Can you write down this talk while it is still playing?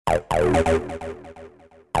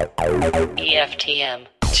EFTM.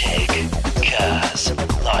 Tech, cars,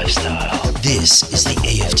 lifestyle. This is the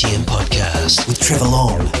EFTM podcast with Trevor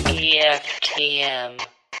Long. EFTM.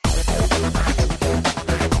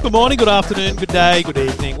 Good morning, good afternoon, good day, good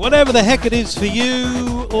evening. Whatever the heck it is for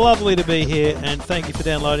you, lovely to be here and thank you for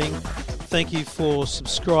downloading. Thank you for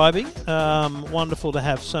subscribing. Wonderful to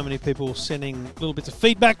have so many people sending little bits of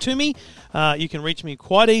feedback to me. You can reach me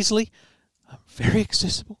quite easily. Very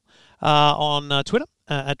accessible on Twitter.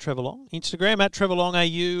 At Trevor Long, Instagram at Trevor Long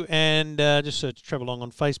AU, and just search Trevor Long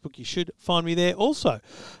on Facebook. You should find me there also.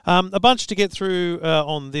 A bunch to get through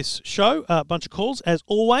on this show. A bunch of calls as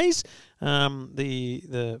always.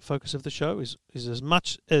 The focus of the show is as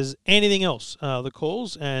much as anything else the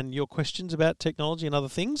calls and your questions about technology and other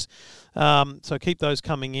things. So keep those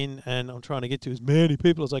coming in, and I'm trying to get to as many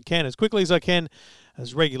people as I can, as quickly as I can,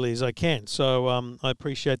 as regularly as I can. So I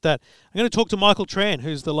appreciate that. I'm going to talk to Michael Tran,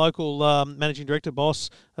 who's the local managing director, boss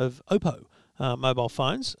of Oppo mobile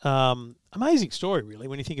phones. Amazing story, really,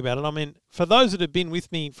 when you think about it. I mean, for those that have been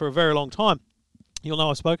with me for a very long time, you'll know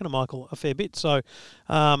I've spoken to Michael a fair bit. So,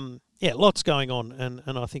 yeah, lots going on, and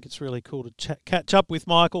I think it's really cool to catch up with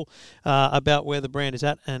Michael about where the brand is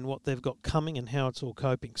at and what they've got coming and how it's all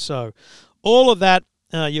coping. So, all of that,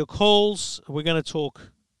 your calls, we're going to talk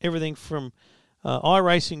everything from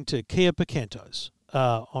iRacing to Kia Picantos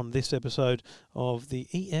on this episode of the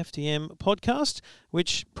EFTM podcast,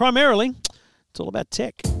 which primarily, it's all about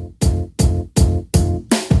tech.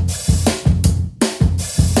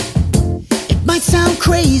 It might sound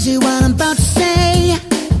crazy what I'm about to say,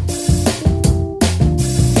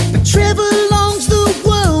 but Trevor Long's the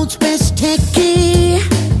world's best techie.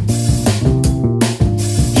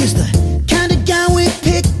 He's the kind of guy we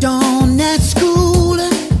picked on at school,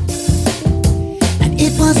 and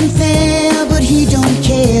it wasn't fair, but he don't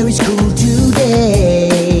care, he's cool today.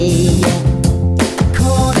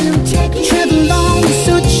 Call him techie. Trevor Long is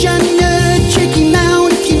such a nerd, check him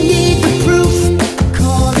out if you need the proof.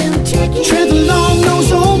 Call him techie. Trevor Long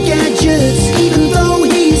knows all gadgets, even though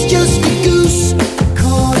he's just a goose.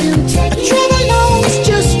 Call him techie. Trevor Long is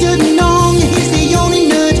just a nong, he's the only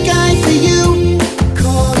nerd guy for you.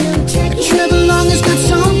 Call him techie. Trevor Long has got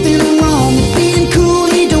something wrong, being cool,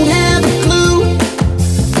 he don't have a clue.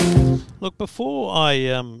 Look, before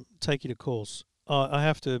I take you to calls, I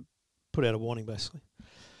have to put out a warning, basically.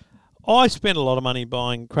 I spend a lot of money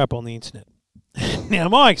buying crap on the internet. Now,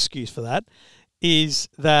 my excuse for that is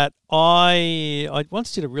that I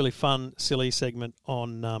once did a really fun, silly segment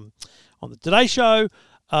on the Today Show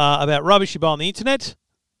about rubbish you buy on the internet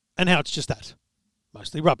and how it's just that,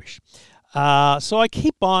 mostly rubbish. So I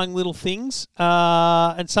keep buying little things,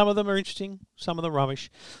 and some of them are interesting, some of them rubbish,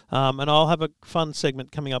 and I'll have a fun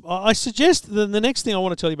segment coming up. I suggest the next thing I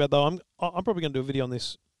want to tell you about, though, I'm probably going to do a video on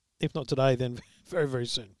this, if not today, then very, very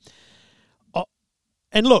soon.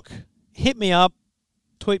 And look, hit me up,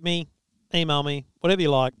 tweet me, email me, whatever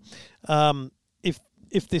you like, if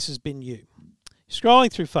this has been you.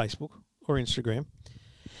 Scrolling through Facebook or Instagram,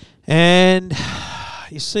 and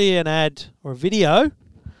you see an ad or a video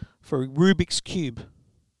for a Rubik's Cube.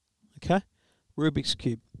 Okay? Rubik's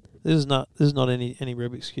Cube. This is not any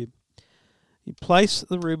Rubik's Cube. You place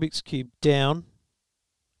the Rubik's Cube down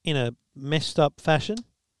in a messed up fashion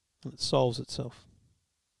and it solves itself.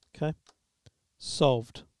 Okay?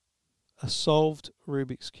 Solved. A solved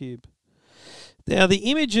Rubik's Cube. Now, the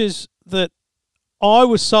images that I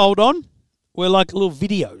was sold on were like little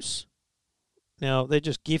videos. Now, they're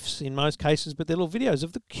just GIFs in most cases, but they're little videos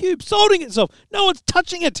of the cube solving itself. No one's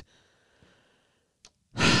touching it.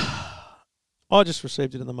 I just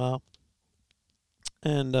received it in the mail.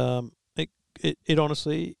 And it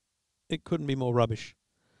honestly, it couldn't be more rubbish.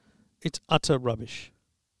 It's utter rubbish.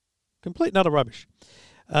 Complete and utter rubbish.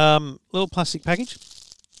 Little plastic package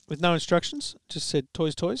with no instructions. Just said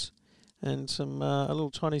toys, and some a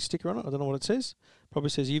little Chinese sticker on it. I don't know what it says. Probably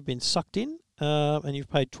says you've been sucked in, and you've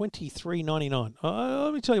paid $23.99.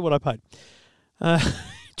 Let me tell you what I paid.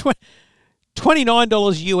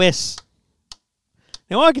 $29 US.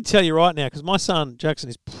 Now I can tell you right now, because my son Jackson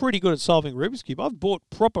is pretty good at solving Rubik's Cube. I've bought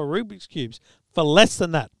proper Rubik's Cubes for less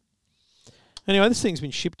than that. Anyway, this thing's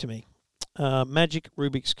been shipped to me. Magic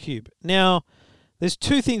Rubik's Cube. Now, there's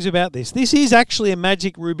two things about this. This is actually a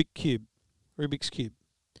magic Rubik's Cube.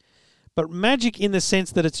 But magic in the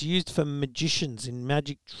sense that it's used for magicians in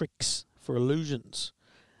magic tricks, for illusions.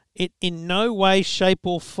 It in no way, shape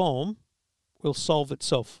or form will solve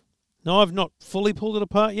itself. Now, I've not fully pulled it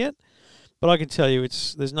apart yet, but I can tell you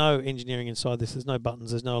there's no engineering inside this. There's no buttons.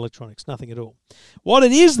 There's no electronics. Nothing at all. What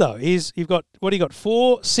it is, though, is you've got,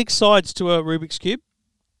 6 sides to a Rubik's Cube,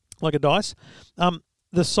 like a dice.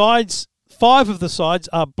 the sides, 5 of the sides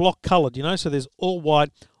are block coloured, so there's all white,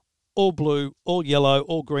 all blue, all yellow,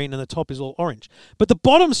 all green, and the top is all orange. But the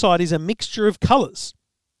bottom side is a mixture of colours.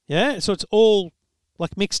 Yeah, so it's all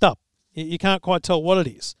like mixed up. You can't quite tell what it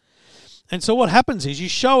is. And so what happens is you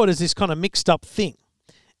show it as this kind of mixed up thing.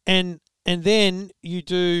 And then you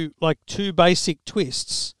do like 2 basic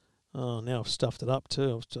twists. Oh, now I've stuffed it up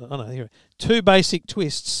too. Oh no, here. 2 basic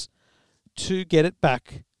twists to get it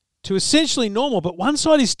back to essentially normal, but one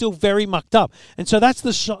side is still very mucked up. And so that's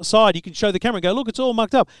the side you can show the camera and go, look, it's all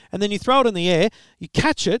mucked up. And then you throw it in the air, you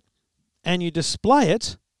catch it, and you display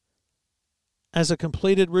it as a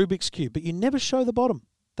completed Rubik's Cube. But you never show the bottom.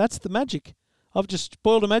 That's the magic. I've just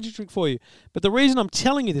spoiled a magic trick for you. But the reason I'm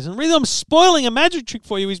telling you this, and the reason I'm spoiling a magic trick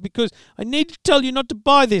for you is because I need to tell you not to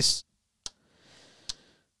buy this.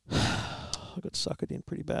 I got suckered in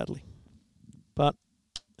pretty badly. But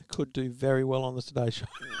could do very well on the Today Show.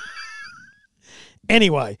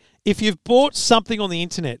 Anyway, if you've bought something on the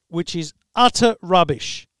internet which is utter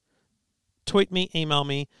rubbish, tweet me, email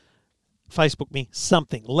me, Facebook me,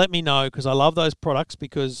 something. Let me know, because I love those products,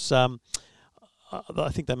 because I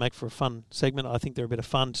think they make for a fun segment. I think they're a bit of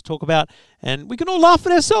fun to talk about, and we can all laugh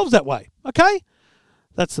at ourselves that way. Okay?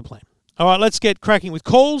 That's the plan. All right, let's get cracking with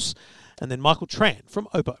calls. And then Michael Tran from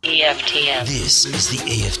Oppo. EFTM. This is the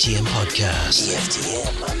EFTM Podcast.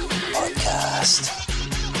 EFTM Podcast.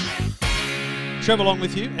 Trevor along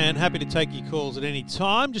with you, and happy to take your calls at any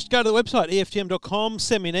time. Just go to the website, EFTM.com,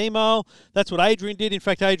 send me an email. That's what Adrian did. In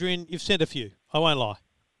fact, Adrian, you've sent a few. I won't lie.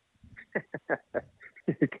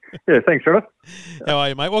 Yeah, thanks, Trevor. How are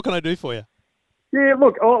you, mate? What can I do for you? Yeah,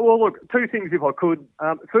 look, 2 things if I could.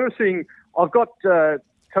 First thing, I've got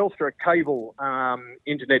Telstra cable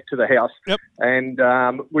internet to the house. Yep. And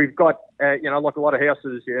we've got, like a lot of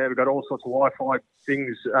houses, we've got all sorts of Wi-Fi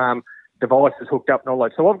things, devices hooked up and all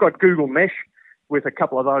that. So I've got Google Mesh with a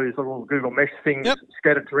couple of those little Google Mesh things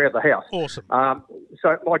scattered throughout the house. Awesome.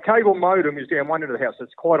 So my cable modem is down one end of the house.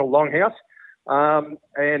 It's quite a long house.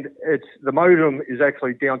 And the modem is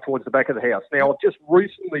actually down towards the back of the house. Now, I've just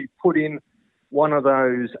recently put in one of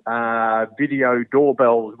those video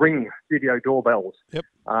doorbells, Ring video doorbells. Yep.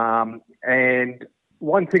 And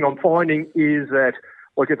one thing I'm finding is that,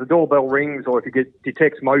 like, if the doorbell rings or if it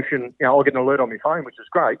detects motion, I'll get an alert on my phone, which is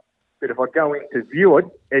great. But if I go in to view it,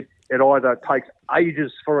 it either takes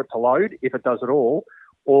ages for it to load, if it does at all,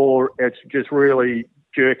 or it's just really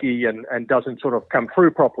jerky and doesn't sort of come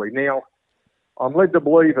through properly. Now, I'm led to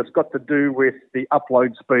believe it's got to do with the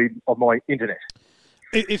upload speed of my internet.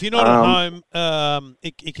 If you're not at home,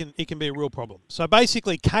 it can be a real problem. So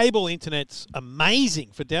basically, cable internet's amazing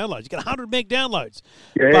for downloads. You get 100 meg downloads,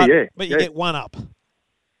 but you get 1 up,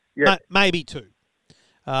 maybe 2.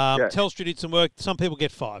 Telstra did some work. Some people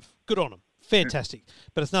get 5. Good on them. Fantastic.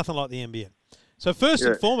 But it's nothing like the NBN. So first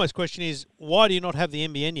and foremost question is, why do you not have the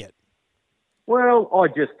NBN yet? Well,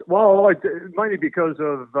 mainly because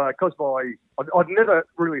of I'd never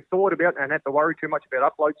really thought about and had to worry too much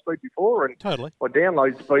about upload speed before, and totally. My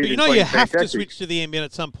download speed. But you have fantastic. to switch to the NBN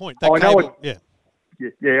at some point. I know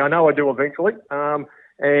I do eventually.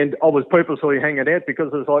 And I was purposely hanging out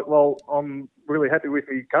because it's like, well, I'm really happy with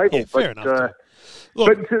the cable. Yeah, fair enough.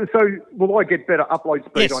 Look, so will I get better upload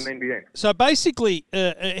speed on NBN? So basically,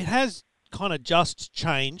 it has kind of just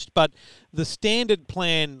changed, but the standard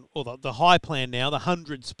plan, or the high plan now, the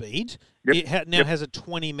 100 speed, now has a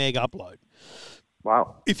 20 meg upload.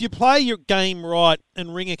 Wow. If you play your game right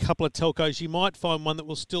and ring a couple of telcos, you might find one that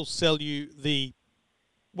will still sell you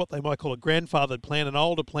what they might call a grandfathered plan, an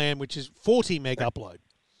older plan, which is 40 meg upload.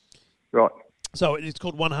 Right. So it's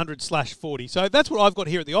called 100/40. So that's what I've got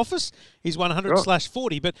here at the office is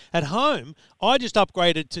 100/40. But at home, I just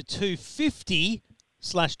upgraded to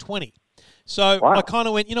 250/20. So I kind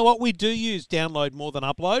of went, you know what, we do use download more than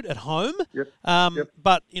upload at home.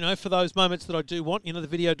 But, for those moments that I do want, the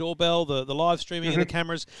video doorbell, the live streaming and the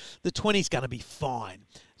cameras, the 20 is going to be fine.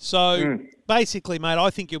 So basically, mate, I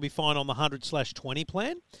think you'll be fine on the 100/20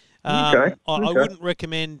 plan. I wouldn't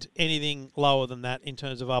recommend anything lower than that in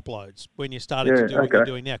terms of uploads when you're starting to do what you're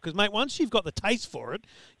doing now. Because, mate, once you've got the taste for it,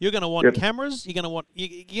 you're going to want cameras. You're going to want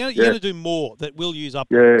you're going to do more that will use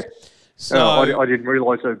uploads. Yeah. So I didn't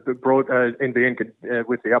realise that the broad NBN could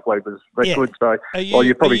with the upload was that good. So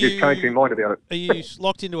you probably just changed your mind about it. Are you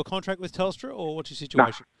locked into a contract with Telstra, or what's your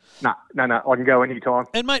situation? No. I can go any time.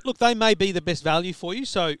 And mate, look, they may be the best value for you.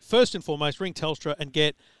 So first and foremost, ring Telstra and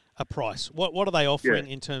get a price. What are they offering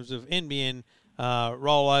in terms of NBN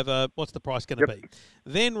rollover? What's the price going to be?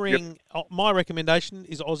 Then ring. My recommendation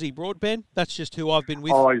is Aussie Broadband. That's just who I've been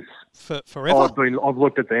with for forever. I've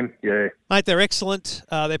looked at them. Yeah, mate, they're excellent.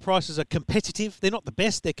 Their prices are competitive. They're not the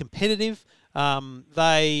best. They're competitive.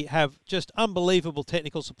 They have just unbelievable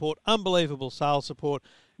technical support, unbelievable sales support.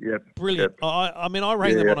 Yep. Brilliant. Yep. I mean, I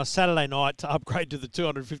rang them Yeah. on a Saturday night to upgrade to the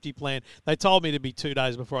 250 plan. They told me to be 2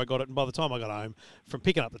 days before I got it, and by the time I got home, from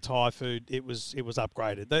picking up the Thai food, it was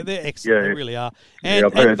upgraded. They're excellent. Yeah. They really are. Yeah, And,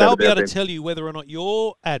 I've heard and that they'll be about able to them. tell you whether or not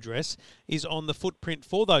your address is on the footprint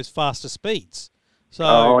for those faster speeds. So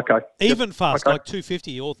Oh, okay. even Yep. fast, Okay. like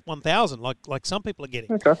 250 or 1,000, like some people are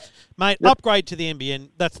getting. Okay. Mate, Yep. upgrade to the NBN.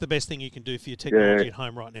 That's the best thing you can do for your technology at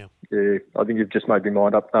home right now. Yeah, I think you've just made my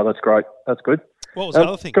mind up. No, that's great. That's good. What was the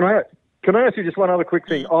other thing? Can I ask you just one other quick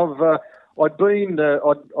thing? I'd been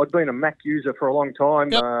a Mac user for a long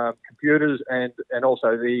time, Yep. computers and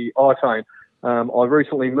also the iPhone. I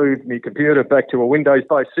recently moved my computer back to a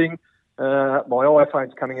Windows-based thing. My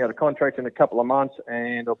iPhone's coming out of contract in a couple of months,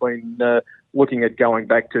 and I've been looking at going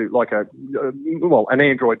back to like an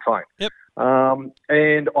Android phone. Yep.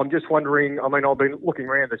 And I'm just wondering. I mean, I've been looking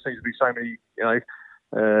around. There seems to be so many,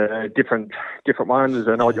 different ones,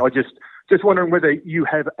 and I just wondering whether you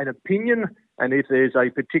have an opinion, and if there's a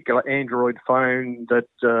particular Android phone that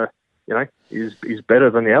is better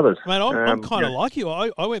than the others. Mate, I'm kind of like you.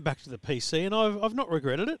 I went back to the PC, and I've not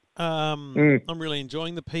regretted it. I'm really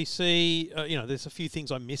enjoying the PC. There's a few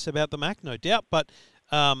things I miss about the Mac, no doubt, but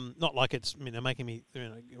not like it's making me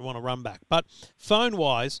want to run back. But phone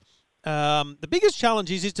wise, the biggest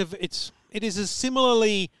challenge is it is a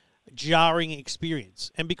similarly jarring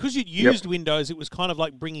experience, and because you'd used Windows, it was kind of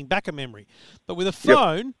like bringing back a memory. But with a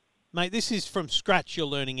phone, mate, this is from scratch. You're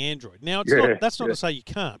learning Android. Now, that's not to say you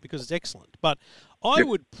can't, because it's excellent. But I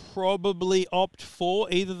would probably opt for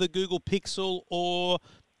either the Google Pixel or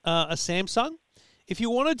a Samsung. If you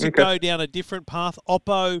wanted to go down a different path,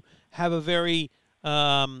 Oppo have a very,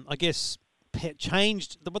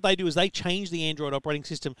 changed. What they do is they change the Android operating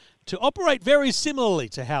system to operate very similarly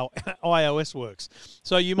to how iOS works.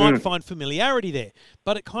 So you might find familiarity there,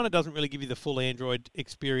 but it kind of doesn't really give you the full Android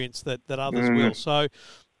experience that others will. So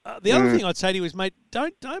the other thing I'd say to you is, mate,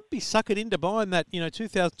 don't be suckered into buying that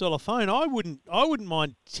 $2,000 phone. I wouldn't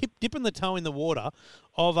mind dipping the toe in the water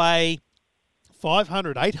of a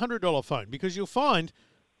 $500, $800 phone, because you'll find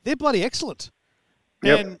they're bloody excellent.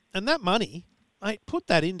 And that money, mate, put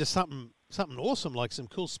that into something awesome, like some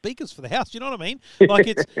cool speakers for the house. Do you know what I mean? Like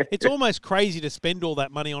it's almost crazy to spend all that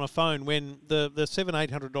money on a phone when the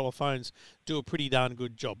 $700-800 phones do a pretty darn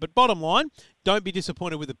good job. But bottom line, don't be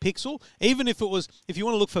disappointed with a Pixel. Even if you want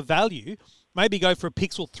to look for value, maybe go for a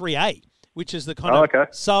Pixel 3a, which is the kind of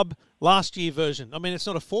sub last year version. I mean, it's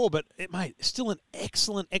not a 4, but mate, it's still an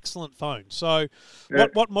excellent phone. So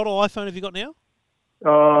what model iPhone have you got now?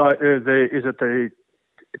 Is it the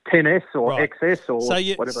 10S or XS or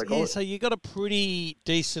whatever they call it? So you got a pretty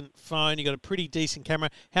decent phone. You got a pretty decent camera.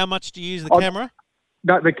 How much do you use the camera?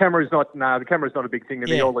 No, the camera's not a big thing to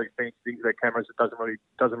me. All these fancy things about cameras, it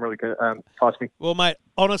doesn't really pass me. Well, mate,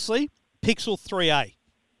 honestly, Pixel 3a,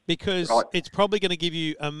 because it's probably going to give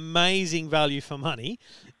you amazing value for money,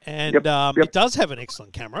 and it does have an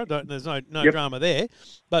excellent camera. There's no drama there,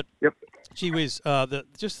 but gee whiz,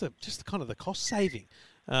 just the kind of the cost saving.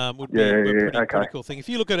 Would be a pretty cool thing. If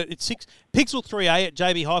you look at it, it's Pixel 3a at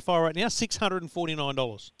JB Hi-Fi right now,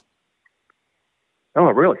 $649. Oh,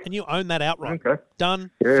 really? And you own that outright. Okay.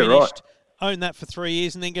 Done, finished. Right. Own that for 3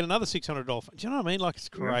 years, and then get another $600. Do you know what I mean? Like, it's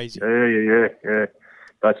crazy. Yeah.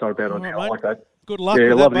 That's not a bad idea. I like that. Good luck with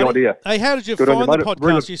that, love buddy. the idea. Hey, how did you find the podcast?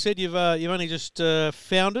 Really? You said you've only just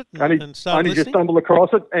found it and started listening? Just stumbled across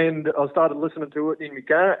it, and I started listening to it in my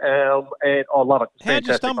car, and I love it. How did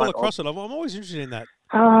you stumble across it? I'm always interested in that.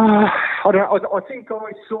 I don't know. I think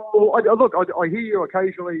I saw. I hear you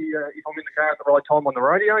occasionally if I'm in the car at the right time on the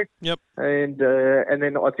radio. Yep. And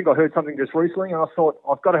then I think I heard something just recently, and I thought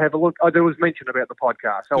I've got to have a look. There was mention about the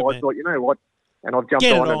podcast, so I thought, you know what. And I've jumped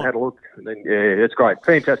on and had a look. And then, it's great.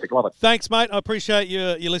 Fantastic. Love it. Thanks, mate. I appreciate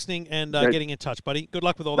you listening and getting in touch, buddy. Good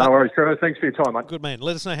luck with all that. No worries, Trevor. Thanks for your time, mate. Good man.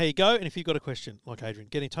 Let us know how you go. And if you've got a question like Adrian,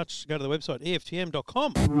 get in touch. Go to the website,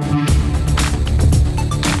 EFTM.com.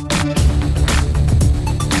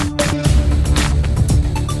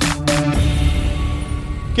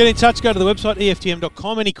 Get in touch. Go to the website,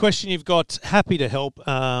 EFTM.com. Any question you've got, happy to help.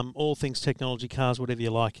 All things technology, cars, whatever you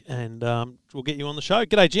like. And we'll get you on the show.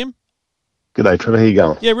 G'day, Jim. G'day, Trevor. How you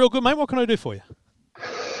going? Yeah, real good, mate. What can I do for you?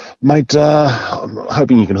 Mate, I'm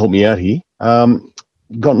hoping you can help me out here.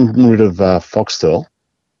 Gotten rid of Foxtel.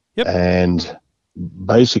 Yep. And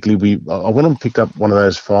basically, I went and picked up one of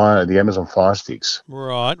those the Amazon Fire Sticks.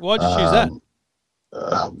 Right. Why'd you choose that?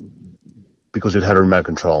 Because it had a remote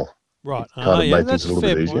control. Right. That's a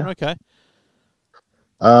fair point. Okay.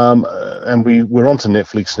 And we're onto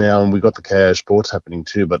Netflix now, and we've got the KO Sports happening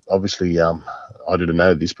too. But obviously, I didn't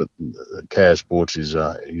know this, but Kayo Sports is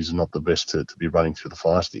not the best to be running through the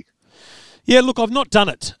Fire Stick. Yeah, look, I've not done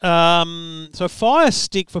it. So Fire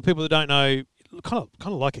Stick, for people that don't know, kind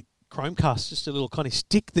of like a Chromecast, just a little kind of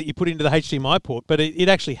stick that you put into the HDMI port, but it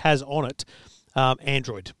actually has on it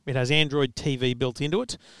Android. It has Android TV built into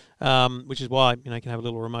it, which is why you can have a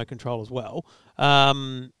little remote control as well.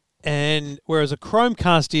 And whereas a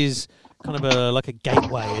Chromecast is kind of like a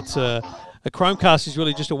gateway, it's a Chromecast is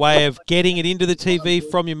really just a way of getting it into the TV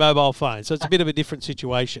from your mobile phone. So it's a bit of a different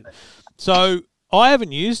situation. So I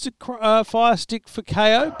haven't used a Fire Stick for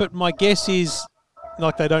Kayo, but my guess is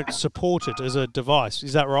they don't support it as a device.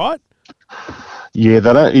 Is that right? Yeah,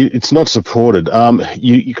 they don't. It's not supported.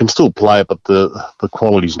 You can still play it, but the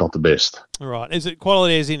quality's not the best. All right. Is it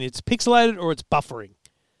quality as in it's pixelated or it's buffering?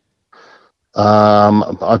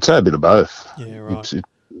 I'd say a bit of both. Yeah, right.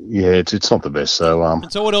 It's not the best. So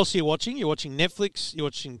And so what else are you watching? You're watching Netflix. You're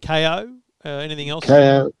watching Kayo. Anything else?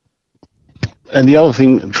 Kayo. And the other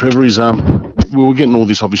thing, Trevor, is we were getting all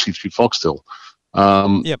this obviously through Foxtel.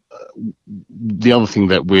 Yep. The other thing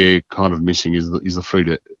that we're kind of missing is the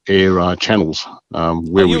free-to-air channels where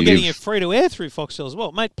we you're live. getting it free-to-air through Foxtel as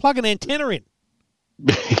well. Mate, plug an antenna in.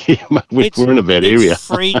 Yeah, mate, we're in a bad area. It's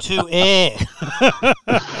free-to-air.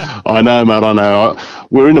 I know, mate, I know.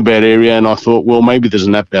 We're in a bad area, and I thought, well, maybe there's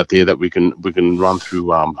an app out there that we can run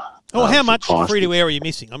through. How much free-to-air are you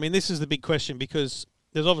missing? I mean, this is the big question because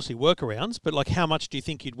there's obviously workarounds, but how much do you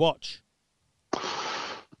think you'd watch?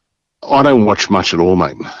 I don't watch much at all,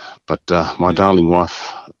 mate. But my darling wife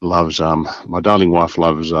loves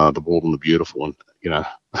the Bald and the Beautiful, and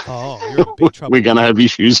Oh, you're in big trouble. we're going to have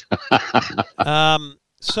issues.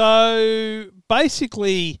 So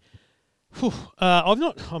basically,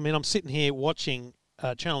 I'm sitting here watching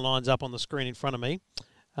Channel 9's up on the screen in front of me,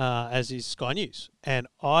 as is Sky News, and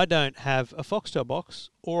I don't have a Foxtel box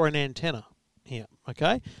or an antenna here.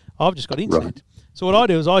 Okay, I've just got internet. Right. So what I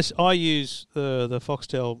do is I use the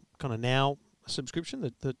Foxtel kind of Now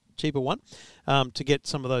subscription, the cheaper one, to get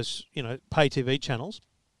some of those pay TV channels.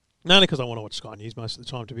 Only because I want to watch Sky News most of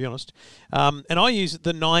the time, to be honest. And I use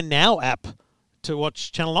the 9 Now app to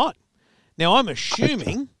watch Channel 9. Now I'm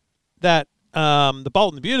assuming that the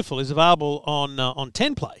Bold and the Beautiful is available on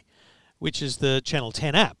 10 Play, which is the Channel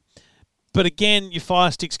 10 app. But again, your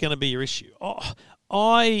Fire Stick's going to be your issue.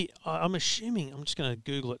 I'm assuming, I'm just going to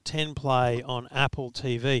Google it, 10 Play on Apple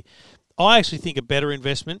TV. I actually think a better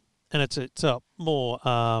investment, and it's a more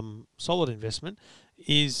solid investment,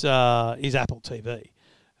 is Apple TV.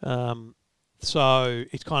 So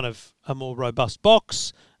it's kind of a more robust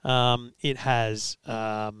box. It has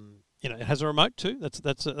it has a remote too.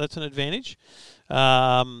 That's an advantage.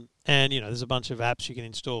 And there's a bunch of apps you can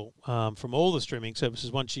install from all the streaming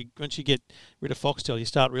services. Once you get rid of Foxtel, you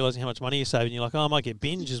start realizing how much money you're saving. You're like, I might get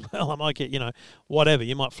Binge as well. I might get whatever.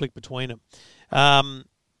 You might flick between them.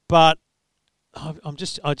 But I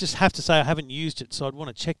just have to say I haven't used it, so I'd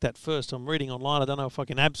want to check that first. I'm reading online. I don't know if I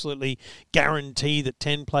can absolutely guarantee that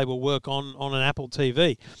 10 Play will work on an Apple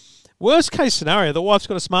TV. Worst case scenario, the wife's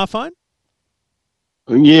got a smartphone?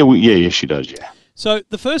 Yeah, she does, yeah. So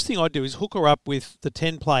the first thing I'd do is hook her up with the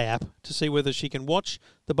 10 Play app to see whether she can watch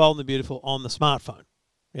The Bold and the Beautiful on the smartphone.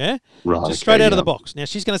 Yeah? Right. Just straight out of the box. Now,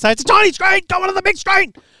 she's going to say, it's a tiny screen, go on the big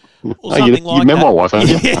screen! Or something like that. You met my wife,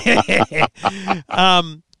 haven't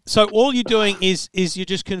you? So all you're doing is you're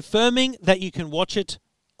just confirming that you can watch it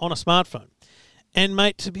on a smartphone. And,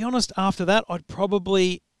 mate, to be honest, after that,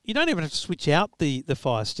 you don't even have to switch out the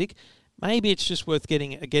Fire Stick. Maybe it's just worth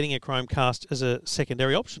getting a Chromecast as a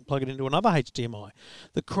secondary option. Plug it into another HDMI.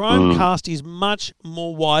 The Chromecast is much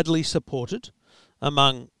more widely supported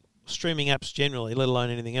among streaming apps generally, let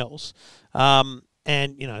alone anything else. And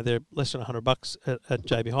they're less than $100 at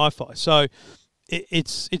JB Hi-Fi. So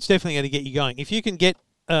it's definitely going to get you going. If you can get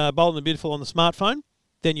Bold and the Beautiful on the smartphone,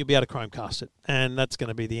 then you'll be able to Chromecast it, and that's going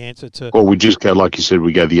to be the answer to. Or we just go, like you said,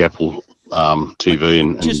 we go the Apple TV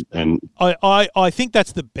and. I think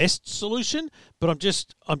that's the best solution, but I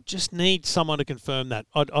just need someone to confirm that.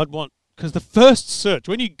 I'd want, because the first search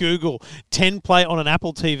when you Google 10 Play on an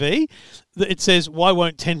Apple TV, it says why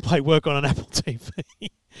won't 10 Play work on an Apple TV,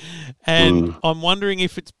 and I'm wondering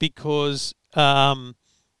if it's because they're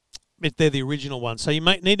the original one. So you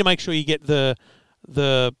might need to make sure you get the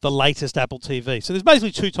latest Apple TV. So there's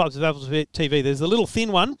basically two types of Apple TV. There's the little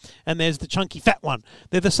thin one and there's the chunky fat one.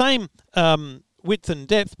 They're the same width and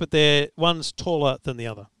depth, but one's taller than the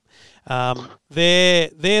other.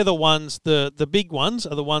 They're the ones, the big ones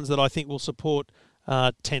are the ones that I think will support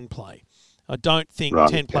 10 Play. I don't think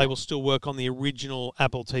 10 Play will still work on the original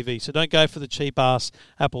Apple TV. So don't go for the cheap-ass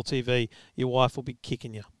Apple TV. Your wife will be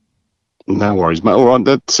kicking you. No worries, mate. All right,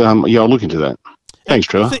 that's I'll look into that. Thanks,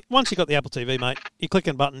 Trevor. Once you got the Apple TV, mate, you're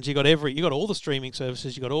clicking buttons. You got all the streaming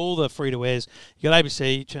services. You got all the free to airs. You got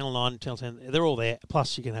ABC, Channel 9, Channel 10. They're all there.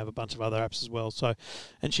 Plus, you can have a bunch of other apps as well. So,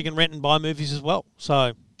 and she can rent and buy movies as well.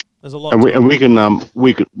 So, there's a lot. And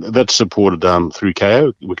we can that's supported through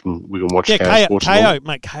KO. We can watch KO Sports.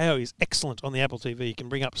 KO is excellent on the Apple TV. You can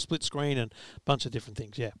bring up split screen and a bunch of different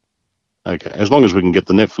things. Yeah. Okay, as long as we can get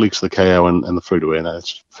the Netflix, the KO, and the free-to-air,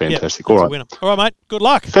 that's fantastic. All right. All right, mate. Good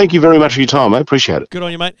luck. Thank you very much for your time, mate. Appreciate it. Good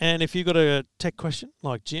on you, mate. And if you've got a tech question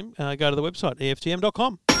like Jim, go to the website,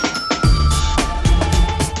 EFTM.com.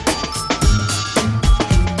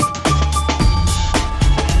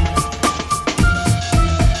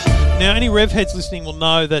 Now, any rev heads listening will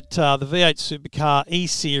know that the V8 Supercar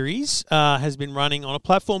E-Series has been running on a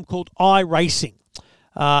platform called iRacing.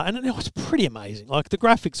 And it's pretty amazing. Like, the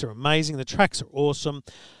graphics are amazing. The tracks are awesome.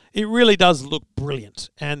 It really does look brilliant,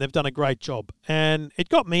 and they've done a great job. And it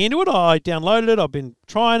got me into it. I downloaded it. I've been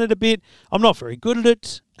trying it a bit. I'm not very good at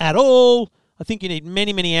it at all. I think you need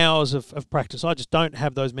many, many hours of practice. I just don't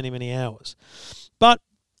have those many, many hours. But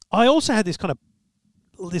I also had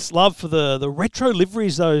this love for the retro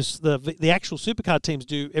liveries the actual supercar teams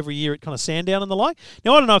do every year at kind of Sandown and the like.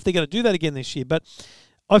 Now, I don't know if they're going to do that again this year, but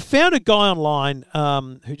I found a guy online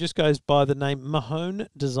who just goes by the name Mahone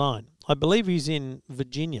Design. I believe he's in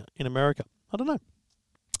Virginia, in America. I don't know.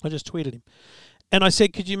 I just tweeted him. And I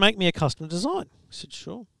said, could you make me a custom design? He said,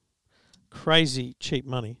 sure. Crazy cheap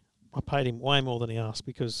money. I paid him way more than he asked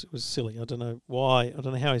because it was silly. I don't know why. I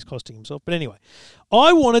don't know how he's costing himself. But anyway,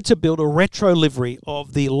 I wanted to build a retro livery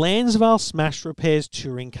of the Lansvale Smash Repairs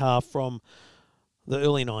touring car from the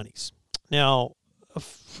early 90s. Now,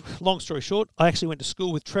 long story short, I actually went to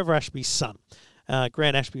school with Trevor Ashby's son.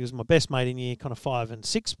 Grant Ashby was my best mate in year kind of 5 and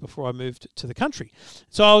 6 before I moved to the country.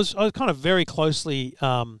 So I was kind of very closely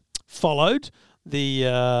followed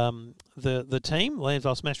the team,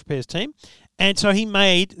 Lansvale Smash Repairs team. And so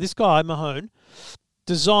this guy, Mahone,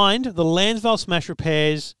 designed the Lansvale Smash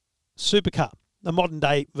Repairs supercar, the modern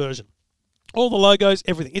day version. All the logos,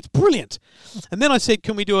 everything. It's brilliant. And then I said,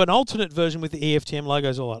 can we do an alternate version with the EFTM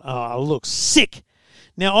logos all that? Oh, it looks sick.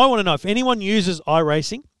 Now, I want to know if anyone uses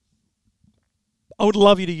iRacing, I would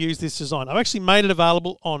love you to use this design. I've actually made it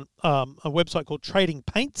available on a website called Trading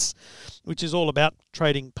Paints, which is all about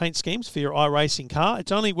trading paint schemes for your iRacing car.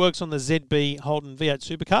 It only works on the ZB Holden V8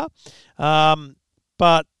 Supercar,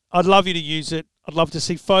 but I'd love you to use it. I'd love to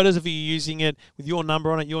see photos of you using it with your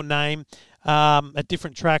number on it, your name, at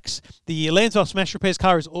different tracks. The Lansvale Smash Repairs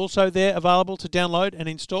car is also there available to download and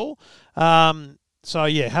install. So,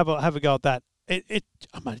 yeah, have a go at that. It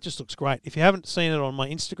just looks great. If you haven't seen it on my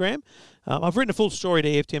Instagram, I've written a full story to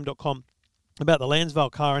EFTM.com about the Lansvale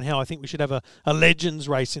car and how I think we should have a Legends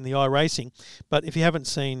race in the iRacing. But if you haven't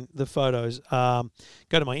seen the photos, go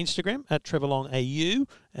to my Instagram at TrevorLongAU,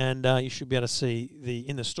 and you should be able to see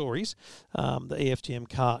in the stories the EFTM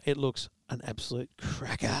car. It looks an absolute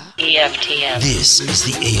cracker. EFTM. This is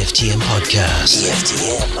the EFTM Podcast.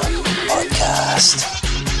 EFTM Podcast.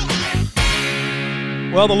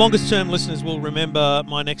 Well, the longest-term listeners will remember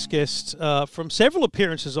my next guest from several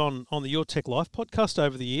appearances on the Your Tech Life podcast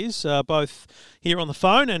over the years, both here on the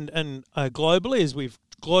phone and globally as we've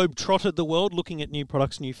globe-trotted the world looking at new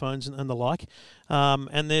products, new phones and the like.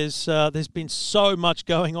 And there's been so much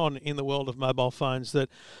going on in the world of mobile phones that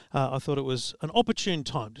I thought it was an opportune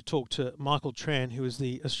time to talk to Michael Tran, who is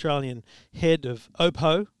the Australian head of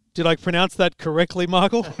Oppo. Did I pronounce that correctly,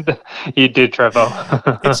 Michael? You did, Trevor.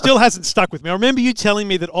 It still hasn't stuck with me. I remember you telling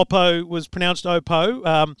me that Oppo was pronounced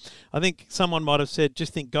Oppo. I think someone might have said,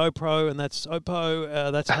 just think GoPro, and that's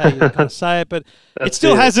Oppo. That's how you kind of say it. But it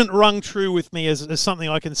still hasn't rung true with me as something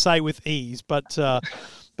I can say with ease. But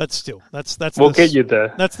still, that's we'll get you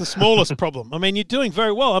there. That's the smallest problem. I mean, you're doing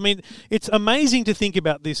very well. I mean, it's amazing to think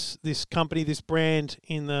about this company, this brand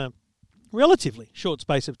in the relatively short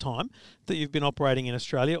space of time that you've been operating in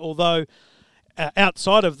Australia, although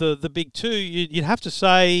outside of the big two, you'd have to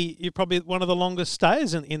say you're probably one of the longest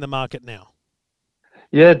stayers in the market now.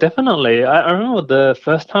 Yeah, definitely. I remember the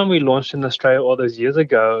first time we launched in Australia all those years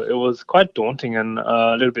ago, it was quite daunting and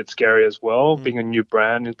a little bit scary as well, being a new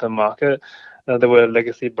brand into the market. There were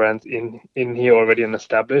legacy brands in here already and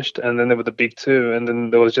established, and then there were the big two, and then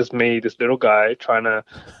there was just me, this little guy, trying to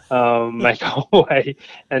make our way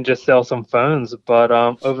and just sell some phones. But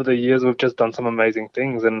over the years, we've just done some amazing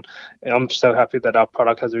things, and I'm so happy that our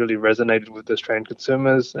product has really resonated with Australian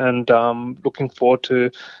consumers, and looking forward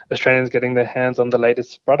to Australians getting their hands on the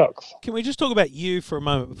latest products. Can we just talk about you for a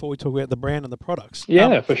moment before we talk about the brand and the products?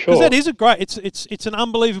 Yeah, for sure. Because that is a great, it's an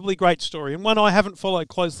unbelievably great story, and one I haven't followed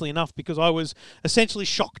closely enough because I was essentially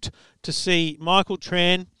shocked to see Michael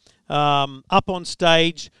Tran up on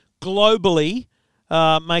stage globally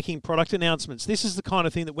making product announcements. This is the kind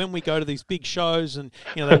of thing that when we go to these big shows and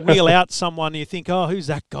they wheel out someone, and you think, oh, who's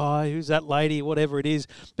that guy, who's that lady, whatever it is.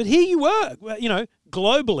 But here you were,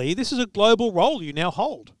 globally. This is a global role you now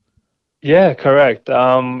hold. Yeah, correct.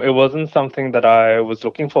 It wasn't something that I was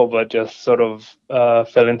looking for, but just sort of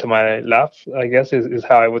fell into my lap, I guess, is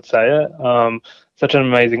how I would say it. Such an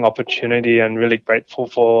amazing opportunity, and really grateful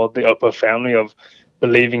for the Oppo family of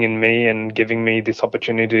believing in me and giving me this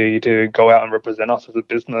opportunity to go out and represent us as a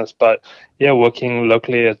business. But yeah, working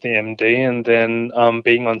locally as the MD, and then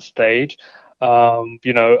being on stage. I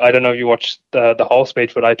don't know if you watched the whole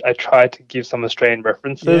speech, but I tried to give some Australian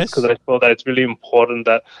references because I feel that it's really important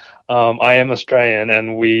that I am Australian,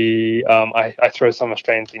 and I throw some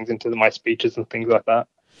Australian things into my speeches and things like that.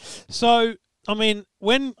 So, I mean,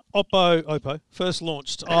 when Oppo first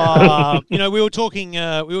launched, we were talking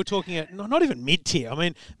at not even mid-tier. I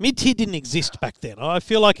mean, mid-tier didn't exist back then. I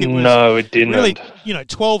feel like it was... No, it didn't. Really,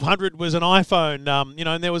 $1,200 was an iPhone,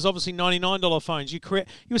 and there was obviously $99 phones. You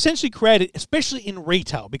essentially created, especially in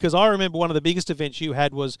retail, because I remember one of the biggest events you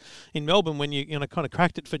had was in Melbourne when you kind of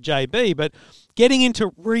cracked it for JB, but getting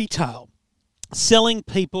into retail, selling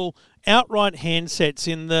people outright handsets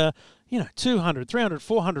in the... $200, $300,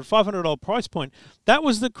 $400, $500 price point. That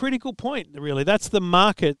was the critical point, really. That's the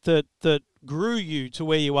market that grew you to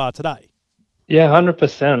where you are today. Yeah,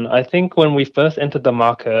 100%. I think when we first entered the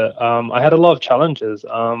market, I had a lot of challenges.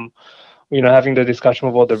 Having the discussion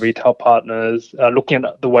with all the retail partners, looking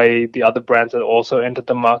at the way the other brands that also entered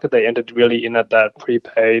the market, they entered really in at that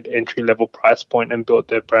prepaid entry-level price point and built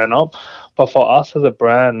their brand up. But for us as a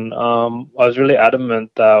brand, I was really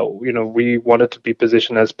adamant that, we wanted to be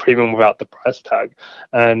positioned as premium without the price tag.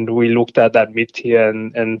 And we looked at that mid-tier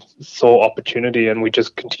and saw opportunity, and we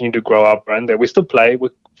just continued to grow our brand there. We still play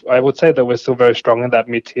with... I would say that we're still very strong in that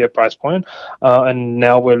mid-tier price point, and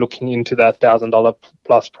now we're looking into that $1,000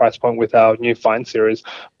 plus price point with our new Find series.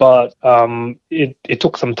 But it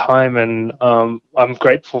took some time, and I'm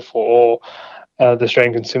grateful for all the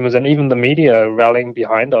Australian consumers and even the media rallying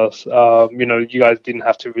behind us. You guys didn't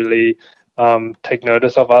have to really take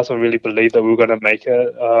notice of us or really believe that we were going to make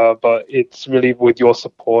it, but it's really with your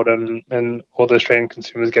support and all the Australian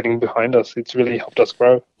consumers getting behind us, it's really helped us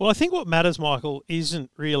grow. Well, I think what matters, Michael, isn't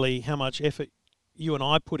really how much effort you and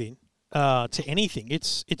I put in to anything.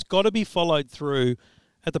 It's got to be followed through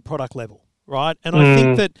at the product level, right? And I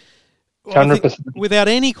think that 100%. Without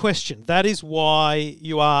any question, that is why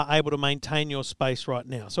you are able to maintain your space right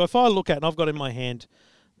now. So if I look at, and I've got in my hand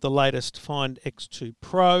the latest Find X2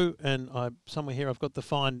 Pro, and somewhere here I've got the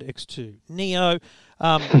Find X2 Neo.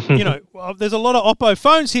 There's a lot of Oppo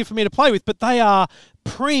phones here for me to play with, but they are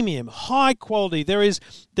premium, high quality. There is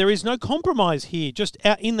no compromise here, just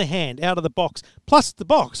out in the hand, out of the box. Plus the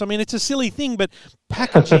box. I mean, it's a silly thing, but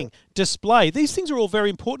packaging, display, these things are all very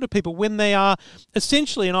important to people when they are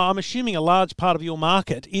essentially, and I'm assuming a large part of your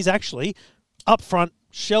market is actually upfront,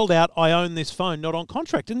 shelled out, I own this phone, not on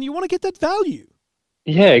contract. And you want to get that value.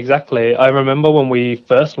 Yeah, exactly. I remember when we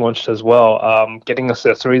first launched as well, getting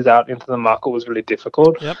accessories out into the market was really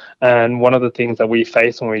difficult. Yep. And one of the things that we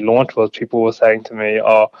faced when we launched was people were saying to me,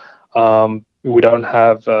 we don't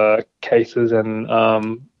have cases and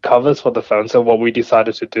covers for the phone. So what we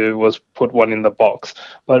decided to do was put one in the box.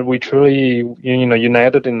 But we truly, you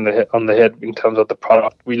nailed it on the head in terms of the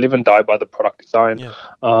product. We live and die by the product design,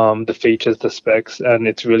 the features, the specs, and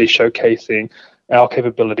it's really showcasing our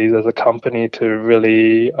capabilities as a company to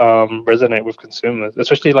really resonate with consumers,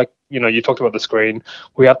 especially you talked about the screen.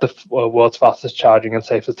 We have the world's fastest charging and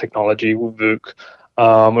safest technology with VOOC.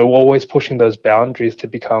 We're always pushing those boundaries to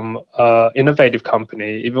become an innovative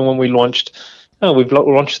company. Even when we launched, we've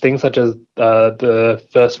launched things such as the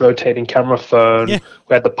first rotating camera phone. Yeah.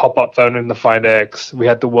 We had the pop-up phone in the Find X. We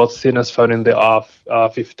had the world's thinnest phone in the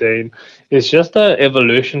R15. It's just an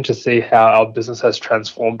evolution to see how our business has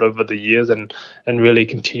transformed over the years and really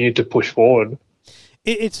continue to push forward.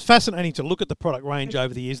 It's fascinating to look at the product range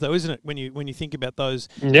over the years, though, isn't it? When you think about those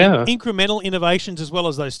incremental innovations as well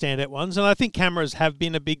as those standout ones, and I think cameras have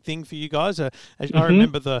been a big thing for you guys. I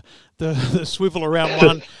remember the swivel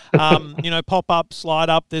around one, pop up, slide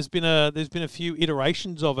up. There's been a few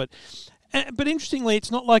iterations of it, but interestingly, it's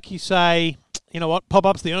not like you say, you know what,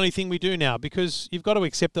 pop-up's the only thing we do now, because you've got to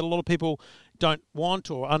accept that a lot of people don't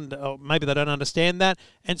want or maybe they don't understand that.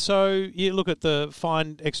 And so you look at the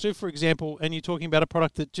Find X2, for example, and you're talking about a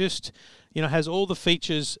product that just, you know, has all the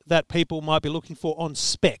features that people might be looking for on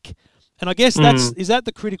spec. And I guess is that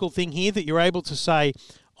the critical thing here, that you're able to say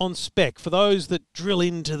on spec, for those that drill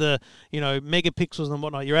into the, you know, megapixels and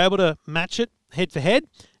whatnot, you're able to match it head for head,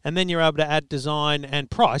 and then you're able to add design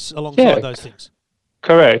and price alongside those things.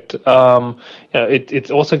 Correct. It's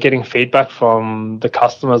also getting feedback from the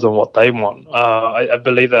customers on what they want. I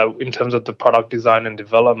believe that in terms of the product design and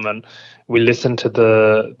development, we listen to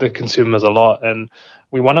the consumers a lot, and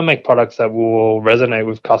we want to make products that will resonate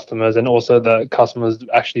with customers, and also that customers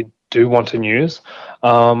actually do want to use.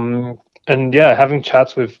 And yeah, having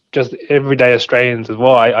chats with just everyday Australians as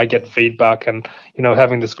well, I get feedback, and, you know,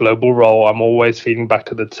 having this global role, I'm always feeding back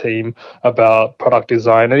to the team about product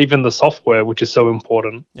design and even the software, which is so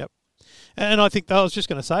important. Yep. And I think I was just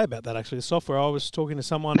going to say about that, actually, the software. I was talking to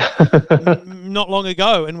someone not long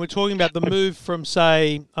ago, and we're talking about the move from,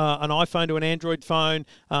 say, an iPhone to an Android phone,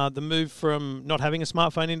 the move from not having a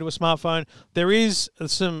smartphone into a smartphone. There is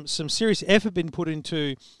some serious effort been put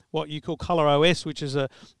into what you call Color OS, which is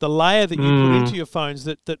the layer that you put into your phones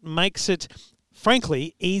that makes it,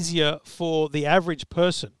 frankly, easier for the average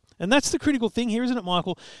person. And that's the critical thing here, isn't it,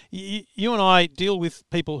 Michael? You and I deal with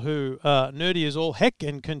people who are nerdy as all heck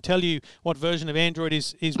and can tell you what version of Android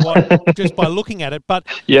is what just by looking at it. But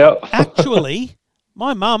actually,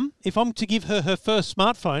 my mum, if I'm to give her first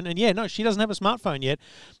smartphone, and she doesn't have a smartphone yet,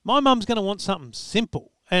 my mum's going to want something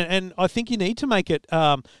simple. And I think you need to make it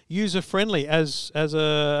user-friendly as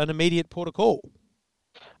an immediate port of call.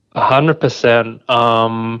 100%.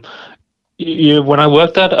 When I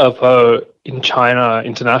worked at Oppo in China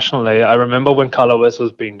internationally, I remember when ColorOS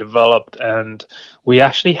was being developed, and we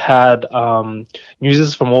actually had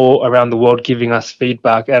users from all around the world giving us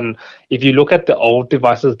feedback. And if you look at the old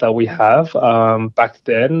devices that we have back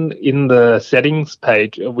then, in the settings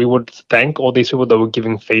page, we would thank all these people that were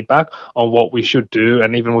giving feedback on what we should do,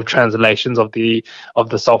 and even with translations of the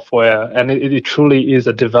software. And it truly is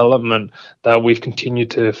a development that we've continued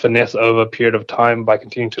to finesse over a period of time by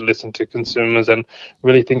continuing to listen to consumers and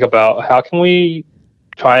really think about how can we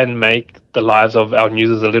try and make the lives of our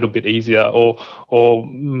users a little bit easier, or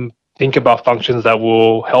think about functions that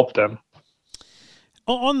will help them.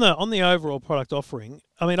 On the overall product offering,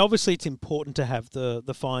 I mean, obviously it's important to have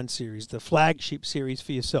the Find series, the flagship series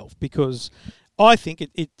for yourself, because I think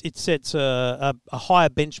it sets a higher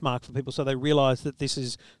benchmark for people, so they realise that this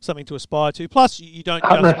is something to aspire to. Plus, you don't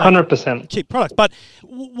just 100% cheap products. But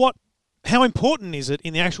how important is it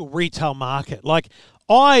in the actual retail market? Like,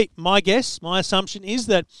 my assumption is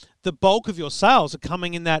that the bulk of your sales are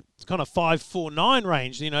coming in that kind of 549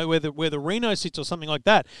 range, you know, where the Reno sits or something like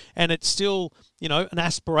that, and it's still, you know, an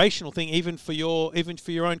aspirational thing even for your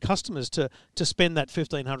own customers to spend that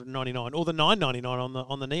 $1,599 or the $999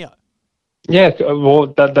 on the Neo. Yeah, well,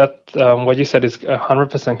 that what you said is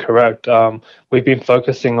 100% correct. We've been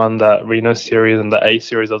focusing on that Reno series and the A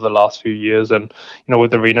series over the last few years, and, you know,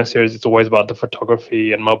 with the Reno series, it's always about the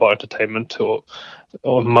photography and mobile entertainment tool,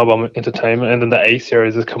 or mobile entertainment, and then the A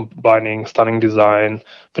series is combining stunning design,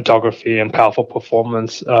 photography, and powerful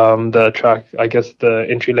performance that attract, I guess, the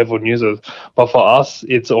entry-level users. But for us,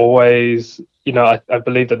 it's always, you know, I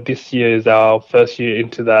believe that this year is our first year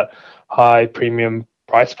into that high premium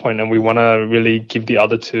price point, and we want to really give the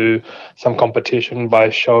other two some competition by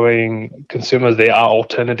showing consumers there are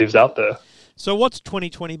alternatives out there. So what's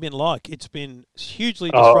 2020 been like? It's been hugely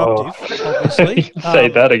disruptive, obviously. Say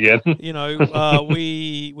that again. You know,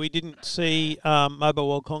 we didn't see Mobile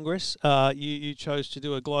World Congress. You chose to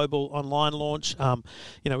do a global online launch.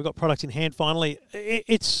 You know, we got products in hand finally.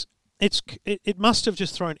 It must have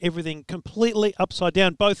just thrown everything completely upside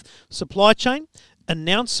down, both supply chain,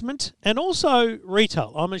 announcement, and also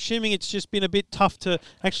retail. I'm assuming it's just been a bit tough to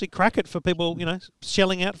actually crack it for people, you know,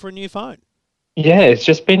 shelling out for a new phone. Yeah, it's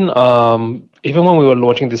just been, even when we were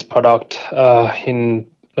launching this product in,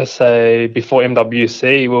 let's say, before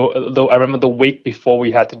MWC, I remember the week before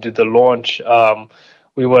we had to do the launch,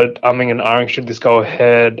 we were umming and ahhing, should this go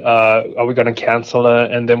ahead? Are we going to cancel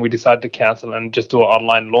it? And then we decided to cancel and just do an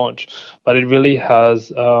online launch. But it really has,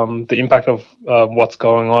 the impact of what's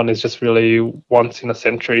going on is just really once in a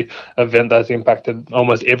century event that's impacted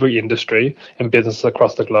almost every industry and business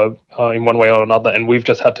across the globe in one way or another. And we've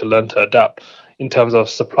just had to learn to adapt in terms of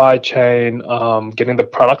supply chain, getting the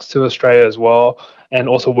products to Australia as well, and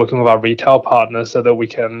also working with our retail partners so that we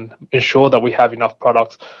can ensure that we have enough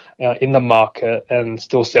products in the market and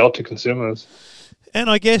still sell to consumers. And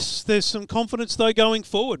I guess there's some confidence, though, going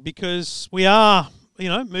forward, because we are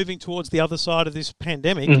moving towards the other side of this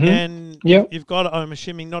pandemic, Mhm. and Yep. you've got, I'm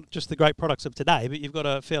assuming, not just the great products of today, but you've got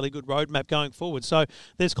a fairly good roadmap going forward. So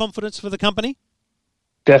there's confidence for the company?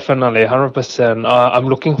 Definitely, 100%. I'm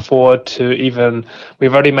looking forward to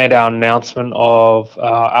we've already made our announcement of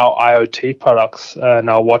our IoT products and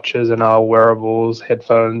our watches and our wearables,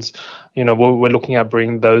 headphones. We're looking at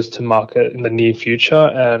bringing those to market in the near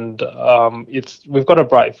future, and we've got a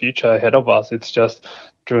bright future ahead of us. It's just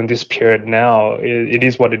during this period now, it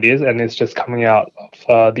is what it is, and it's just coming out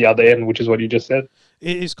of the other end, which is what you just said.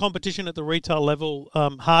 Is competition at the retail level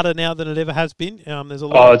harder now than it ever has been? There's a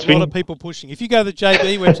lot of people pushing. If you go to the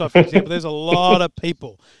JB website, for example, there's a lot of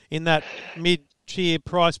people in that mid-tier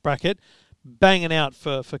price bracket banging out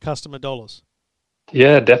for customer dollars.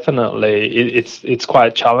 Yeah, definitely. It's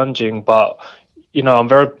quite challenging, but I'm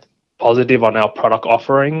very positive on our product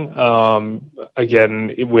offering.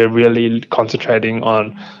 Again, we're really concentrating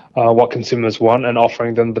on what consumers want and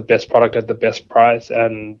offering them the best product at the best price.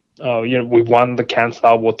 And we've won the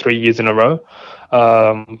Canstar Award 3 years in a row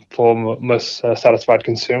for most satisfied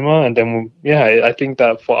consumer. And then, I think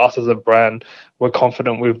that for us as a brand, we're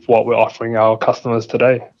confident with what we're offering our customers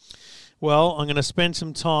today. Well, I'm going to spend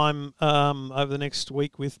some time over the next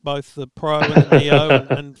week with both the Pro and the Neo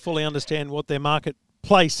and fully understand what their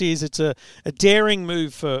marketplace is. It's a daring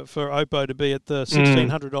move for Oppo to be at the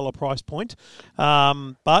 $1,600 price point.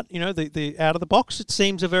 But, the out of the box, it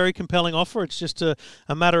seems a very compelling offer. It's just a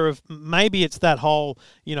matter of maybe it's that whole,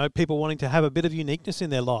 people wanting to have a bit of uniqueness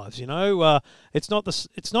in their lives. It's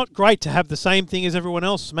not great to have the same thing as everyone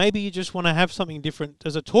else. Maybe you just want to have something different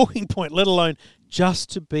as a talking point, let alone just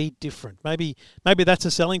to be different. Maybe that's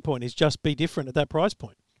a selling point, is just be different at that price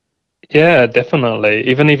point. Yeah, definitely.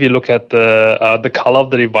 Even if you look at the color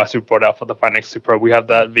of the device we brought out for the Find X2 Pro, we have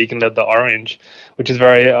that vegan leather orange, which is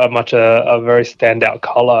very much a very standout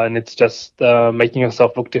color, and it's just making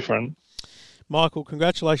yourself look different. Michael,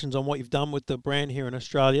 congratulations on what you've done with the brand here in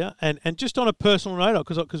Australia. And just on a personal note,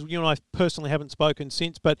 because you and I personally haven't spoken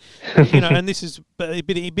since, but, and this is a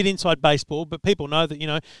bit inside baseball, but people know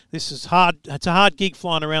that, this is hard. It's a hard gig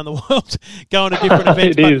flying around the world, going to different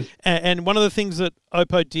events. It is. And one of the things that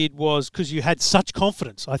Oppo did was, because you had such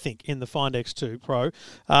confidence, I think, in the Find X2 Pro,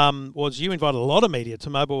 was you invited a lot of media to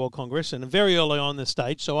Mobile World Congress, and very early on the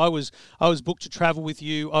stage. So I was booked to travel with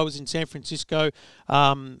you. I was in San Francisco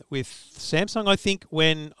with Samsung, I think,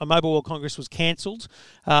 when a Mobile World Congress was cancelled.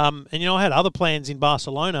 And, I had other plans in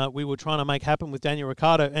Barcelona we were trying to make happen with Daniel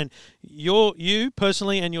Ricciardo. And you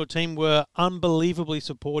personally and your team were unbelievably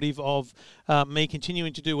supportive of me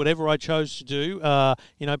continuing to do whatever I chose to do,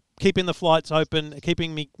 keeping the flights open,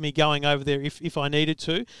 keeping me going over there if I needed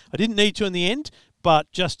to. I didn't need to in the end,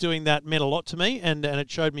 but just doing that meant a lot to me, and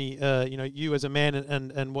it showed me, you as a man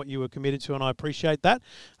and what you were committed to, and I appreciate that.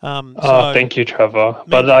 Thank you, Trevor.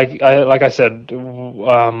 But like I said,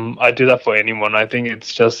 I do that for anyone. I think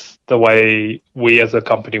it's just the way we as a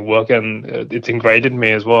company work, and it's ingrained in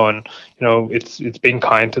me as well. And it's been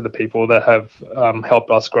kind to the people that have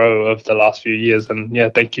helped us grow over the last few years. And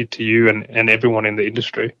thank you to you and everyone in the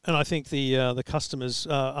industry. And I think the customers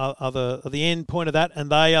are the end point of that,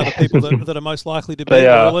 and they are the people that are most likely to be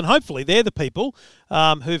loyal, and hopefully they're the people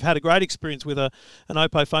who've had a great experience with an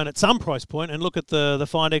Oppo phone at some price point, and look at the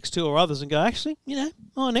Find X2 or others and go, actually,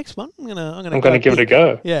 next one, I'm gonna give it a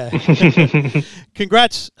go. Yeah.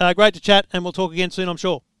 Congrats, great to chat, and we'll talk again soon, I'm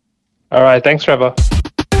sure. All right, thanks, Trevor.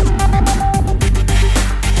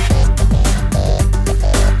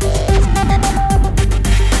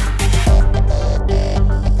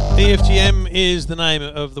 EFTM is the name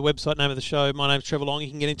of the website, name of the show. My name's Trevor Long.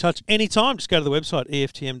 You can get in touch anytime. Just go to the website,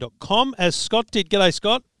 EFTM.com, as Scott did. G'day,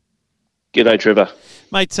 Scott. G'day, Trevor.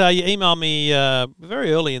 Mate, you emailed me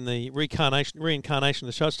very early in the reincarnation of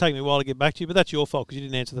the show. It's taken me a while to get back to you, but that's your fault because you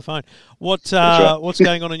didn't answer the phone. What's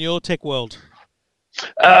going on in your tech world?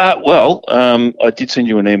 I did send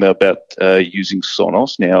you an email about using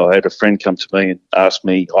Sonos. Now, I had a friend come to me and ask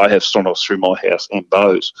me, I have Sonos through my house and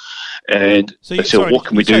Bose. And they said, what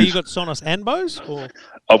can we do? So you got Sonos and Bose? Or?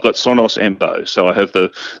 I've got Sonos and Bose. So I have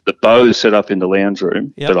the Bose set up in the lounge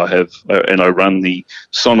room, but I have, and I run the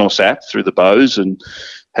Sonos app through the Bose and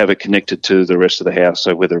have it connected to the rest of the house.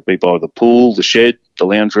 So whether it be by the pool, the shed, the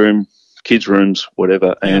lounge room, kids' rooms,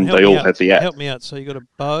 whatever, and they all have the app. Help me out. So you got a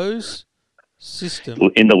Bose system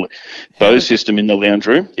in the Bose system in the lounge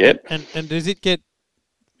room. Yep. And does it get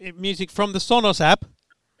music from the Sonos app?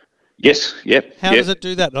 Yes. Yep. How does it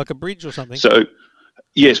do that? Like a bridge or something? So,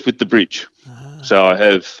 yes, with the bridge. So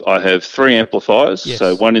I have three amplifiers. Yes.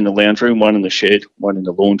 So one in the lounge room, one in the shed, one in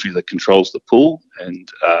the laundry that controls the pool, and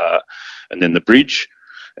then the bridge,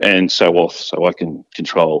 and so off. So I can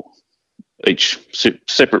control each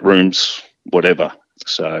separate rooms, whatever.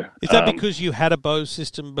 So is that because you had a Bose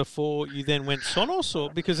system before you then went Sonos, or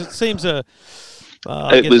because it seems a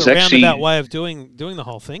roundabout way of doing the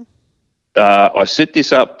whole thing? I set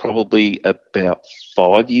this up probably about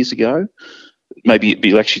 5 years ago. Maybe it'd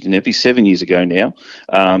be 7 years ago now,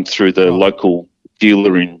 through the local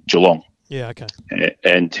dealer in Geelong. Yeah, okay.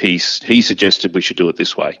 And he suggested we should do it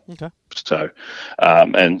this way. Okay. So,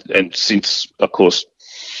 and since, of course,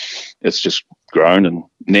 it's just grown, and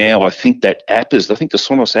now I think the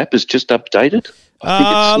Sonos app is just updated.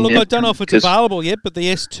 I don't know if it's available yet, but the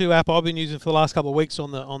S2 app I've been using for the last couple of weeks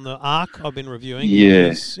on the Arc I've been reviewing.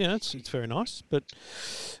 Yeah, it's very nice, but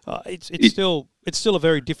it's still a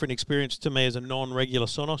very different experience to me as a non-regular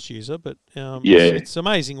Sonos user. But it's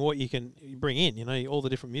amazing what you can bring in. All the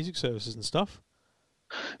different music services and stuff.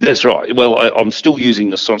 That's right. Well, I'm still using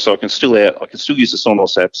the Sonos, so I can still use the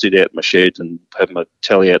Sonos app, sit out in my shed and have my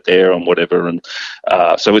telly out there and whatever, and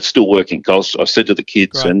so it's still working. Because I said to the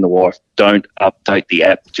kids and the wife, don't update the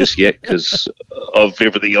app just yet because of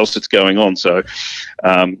everything else that's going on. So,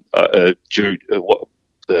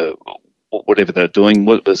 whatever they're doing,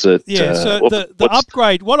 what was it? Yeah. So the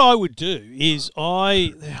upgrade. What I would do is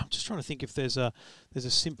I'm just trying to think if there's a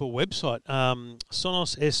simple website.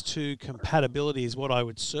 Sonos S2 compatibility is what I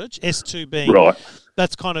would search. S2 being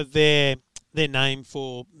that's kind of their name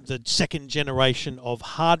for the second generation of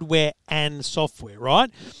hardware and software, right?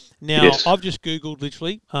 Now, I've just Googled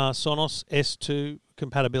literally Sonos S2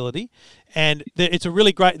 compatibility, and it's a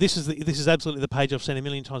really great. This is absolutely the page I've seen a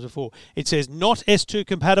million times before. It says not S2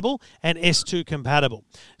 compatible and S2 compatible.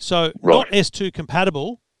 So not S2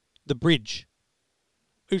 compatible, the bridge.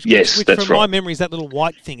 Which that's from my memory is that little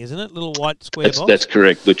white thing, isn't it? Little white square box. That's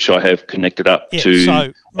correct, which I have connected up to.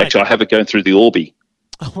 So, actually, I have it going through the Orbi.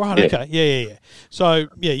 Oh, right. Yeah. Okay. Yeah. So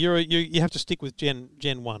you have to stick with Gen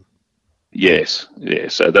 1. Yes.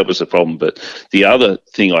 So that was the problem. But the other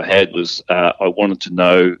thing I had was I wanted to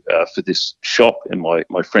know for this shop and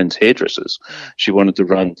my friend's hairdressers, she wanted to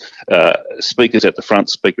run speakers at the front,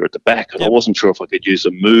 speaker at the back, and I wasn't sure if I could use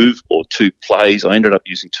a Move or 2 plays. I ended up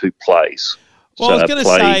using 2 plays. Well, I was going to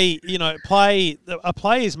say, a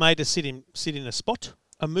play is made to sit in a spot.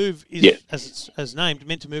 A Move is, as named,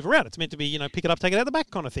 meant to move around. It's meant to be, pick it up, take it out the back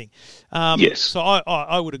kind of thing. So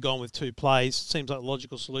I would have gone with 2 plays. Seems like a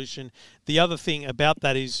logical solution. The other thing about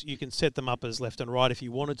that is you can set them up as left and right if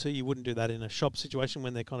you wanted to. You wouldn't do that in a shop situation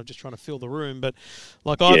when they're kind of just trying to fill the room. But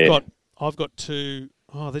like I've got 2.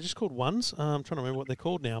 Oh, they're just called Ones. I'm trying to remember what they're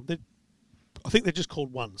called now. I think they're just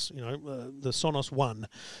called Ones, the Sonos One,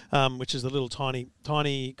 which is the little tiny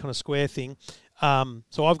kind of square thing.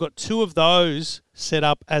 So I've got 2 of those set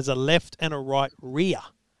up as a left and a right rear.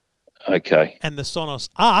 Okay. And the Sonos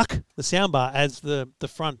Arc, the soundbar, as the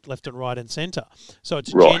front, left and right and centre. So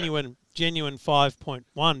it's a genuine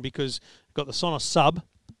 5.1 because I've got the Sonos Sub,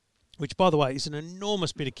 which, by the way, is an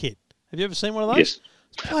enormous bit of kit. Have you ever seen one of those?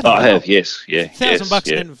 Yes. I have, yes. Yeah.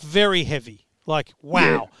 $1,000 and very heavy. Like,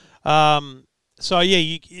 wow. Yeah.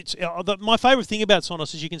 My favourite thing about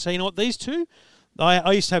Sonos is you can say, these 2,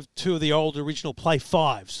 I used to have 2 of the old original Play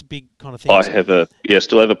 5s, big kind of things.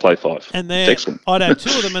 Still have a Play 5. And I'd have 2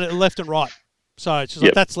 of them and left and right. So it's just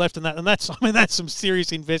like that's left and that, and that's some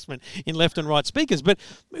serious investment in left and right speakers. But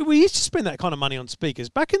we used to spend that kind of money on speakers.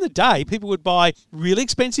 Back in the day, people would buy really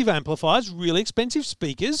expensive amplifiers, really expensive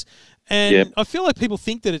speakers, and I feel like people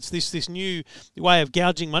think that it's this new way of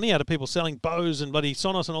gouging money out of people selling Bose and bloody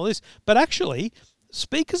Sonos and all this. But actually,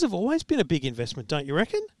 speakers have always been a big investment, don't you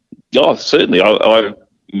reckon? Oh, certainly. I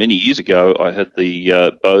many years ago, I had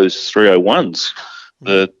the Bose 301s,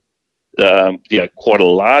 quite a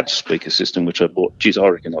large speaker system, which I bought. Geez, I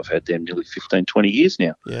reckon I've had them nearly 15, 20 years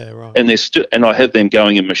now. Yeah, right. And and I have them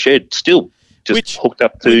going in my shed still, hooked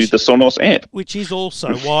up to the Sonos amp. Which is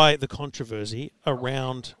also why the controversy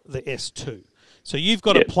around the S2. So you've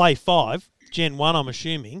got a Play 5, Gen 1, I'm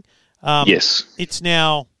assuming. Yes. It's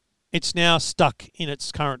now stuck in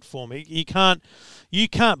its current form. You can't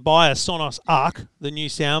buy a Sonos Arc, the new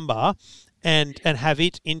soundbar, and have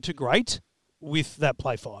it integrate with that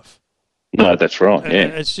Play 5. No, that's right. Yeah,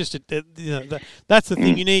 it's just that's the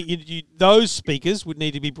thing. You need those speakers would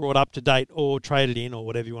need to be brought up to date or traded in or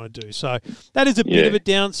whatever you want to do. So that is a bit of a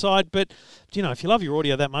downside. But if you love your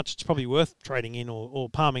audio that much, it's probably worth trading in or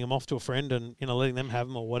palming them off to a friend and letting them have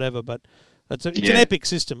them or whatever. But it's an epic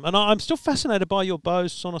system, and I'm still fascinated by your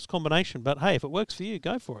Bose Sonos combination. But hey, if it works for you,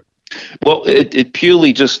 go for it. Well, it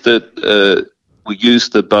purely just that. We use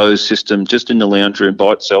the Bose system just in the lounge room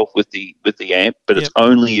by itself with the amp, but it's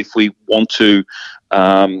only if we want to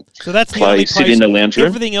so that's sit in the lounge room.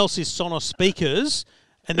 Everything else is Sonos speakers,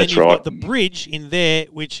 And then That's you've right. got the bridge in there,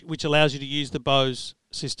 which allows you to use the Bose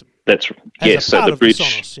system. That's As yes. a So part the of bridge. the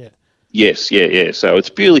Sonos, yeah. Yes, yeah. So it's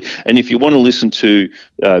purely, and if you want to listen to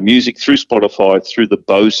music through Spotify, through the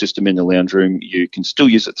Bose system in the lounge room, you can still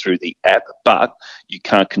use it through the app, but you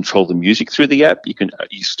can't control the music through the app.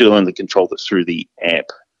 You still only control it through the amp.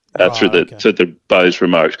 Through the Bose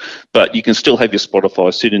remote, but you can still have your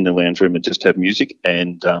Spotify sit in the lounge room and just have music,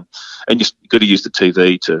 and you just got to use the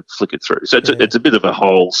TV to flick it through. So it's a bit of a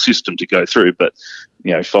whole system to go through. But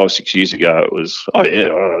 5-6 years ago, it was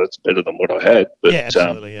that's better than what I had. But, yeah,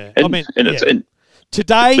 absolutely. Yeah,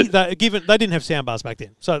 today they didn't have soundbars back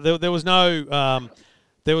then, so there was no.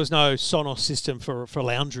 There was no Sonos system for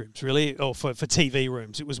lounge rooms, really, or for TV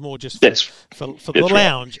rooms. It was more just for the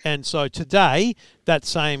lounge. Right. And so today, that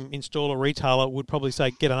same installer retailer would probably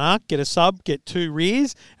say, get an ARC, get a sub, get 2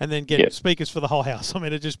 rears, and then get speakers for the whole house. I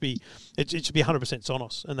mean, it should be 100%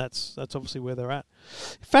 Sonos, and that's obviously where they're at.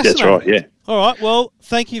 Fascinating. That's right, yeah. All right, well,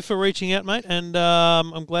 thank you for reaching out, mate, and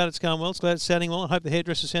I'm glad it's going well. It's glad it's sounding well. I hope the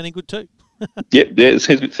hairdresser's sounding good too.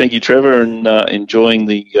 Thank you, Trevor, and enjoying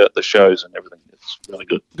the shows and everything. It's really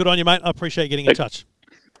good. Good on you, mate. I appreciate getting in touch.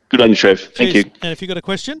 Good on you, Trev. Thank you. And if you've got a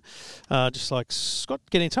question, just like Scott,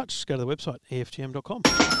 get in touch. Just go to the website, EFTM.com.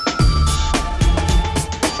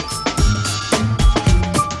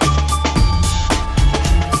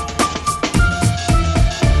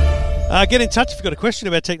 Get in touch if you've got a question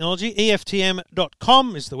about technology.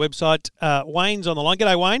 EFTM.com is the website. Wayne's on the line.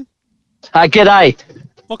 G'day, Wayne. G'day.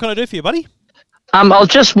 What can I do for you, buddy? I was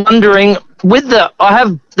just wondering,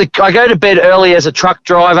 I go to bed early as a truck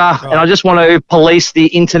driver, and I just want to police the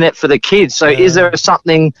internet for the kids. So is there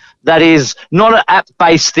something that is not an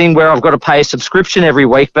app-based thing where I've got to pay a subscription every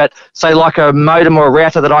week, but say like a modem or a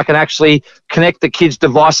router that I can actually connect the kids'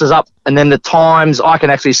 devices up, and then I can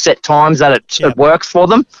actually set times that it works for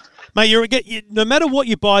them? Mate, no matter what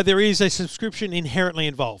you buy, there is a subscription inherently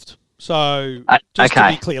involved. So just to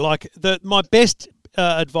be clear, my best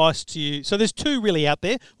advice to you. So there's 2 really out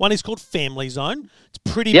there. One is called Family Zone. It's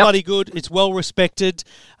pretty bloody good. It's well respected.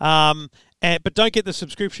 But don't get the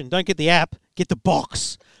subscription. Don't get the app. Get the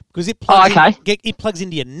box because it plugs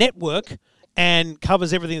into your network and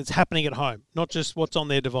covers everything that's happening at home, not just what's on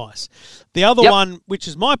their device. The other one, which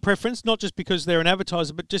is my preference, not just because they're an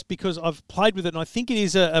advertiser, but just because I've played with it and I think it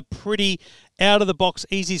is a pretty out-of-the-box,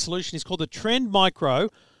 easy solution, is called the Trend Micro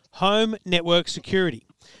Home Network Security.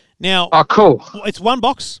 Now, cool. It's one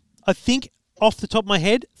box. I think off the top of my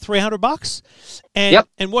head, $300,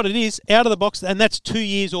 and what it is out of the box, and that's 2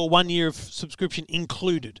 years or 1 year of subscription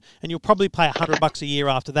included, and you'll probably pay $100 a year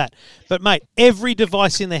after that. But mate, every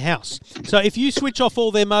device in the house. So if you switch off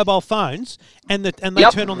all their mobile phones and they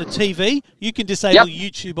turn on the TV, you can disable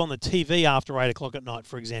YouTube on the TV after 8 o'clock at night,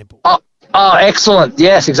 for example. Oh, excellent!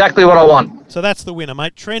 Yes, exactly what I want. So that's the winner,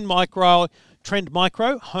 mate. Trend Micro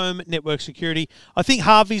Home Network Security. I think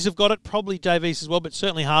Harvey's have got it, probably JV's as well, but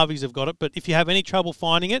certainly Harvey's have got it. But if you have any trouble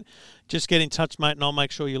finding it, just get in touch, mate, and I'll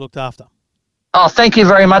make sure you're looked after. Oh, thank you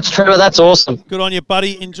very much, Trevor. That's awesome. Good on you,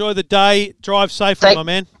 buddy. Enjoy the day. Drive safely, my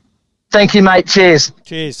man. Thank you, mate. Cheers.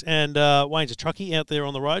 Cheers. And Wayne's a truckie out there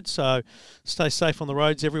on the road, so stay safe on the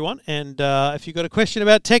roads, everyone. And if you've got a question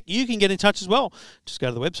about tech, you can get in touch as well. Just go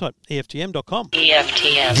to the website, EFTM.com.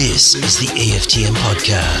 EFTM. This is the EFTM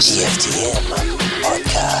Podcast. EFTM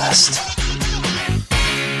Podcast.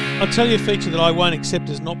 I'll tell you a feature that I won't accept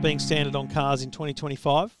as not being standard on cars in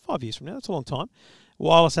 2025, 5 years from now. That's a long time.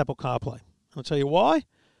 Wireless Apple CarPlay. I'll tell you why.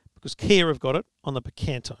 Because Kia have got it on the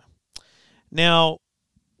Picanto. Now,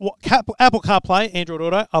 Apple CarPlay, Android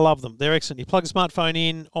Auto, I love them. They're excellent. You plug a smartphone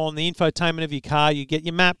in on the infotainment of your car. You get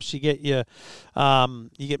your maps. You get your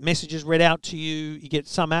you get messages read out to you. You get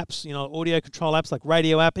some apps, audio control apps like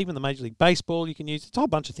Radio App, even the Major League Baseball you can use. It's a whole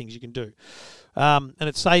bunch of things you can do. And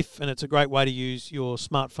it's safe, and it's a great way to use your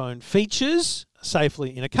smartphone features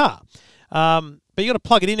safely in a car. But you got to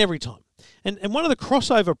plug it in every time. And one of the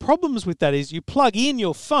crossover problems with that is you plug in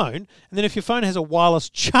your phone, and then if your phone has a wireless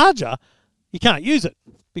charger, you can't use it.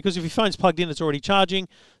 Because if your phone's plugged in, it's already charging,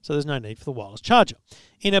 so there's no need for the wireless charger.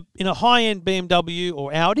 In a high-end BMW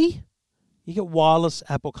or Audi, you get wireless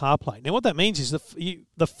Apple CarPlay. Now, what that means is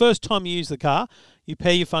the first time you use the car, you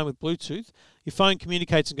pair your phone with Bluetooth, your phone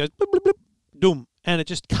communicates and goes blip, blip, blip, doom, and it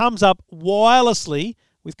just comes up wirelessly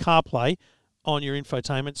with CarPlay on your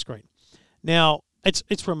infotainment screen. Now,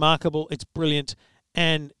 it's remarkable, it's brilliant,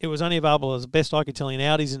 and it was only available, as best I could tell, in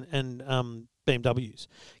Audis and BMWs.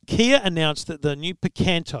 Kia announced that the new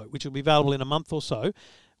Picanto, which will be available in a month or so,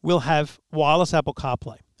 will have wireless Apple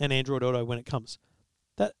CarPlay and Android Auto when it comes.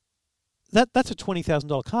 That's a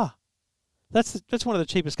 $20,000 car. That's one of the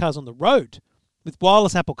cheapest cars on the road. with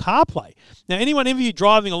wireless Apple CarPlay. Now, anyone of you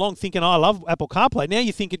driving along thinking, I love Apple CarPlay, now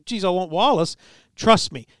you're thinking, geez, I want wireless.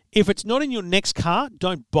 Trust me, if it's not in your next car,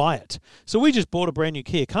 don't buy it. So we just bought a brand new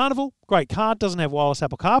Kia Carnival. Great car, doesn't have wireless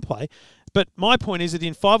Apple CarPlay. But my point is that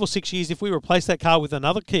in 5 or 6 years, if we replace that car with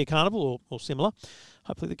another Kia Carnival or similar,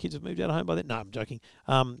 hopefully the kids have moved out of home by then. No, I'm joking.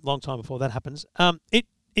 Long time before that happens.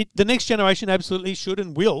 The next generation absolutely should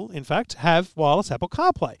and will, in fact, have wireless Apple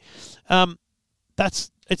CarPlay.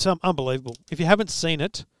 It's unbelievable. If you haven't seen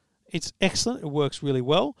it, it's excellent. It works really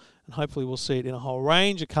well, and hopefully we'll see it in a whole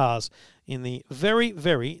range of cars in the very,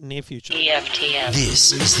 very near future. EFTM.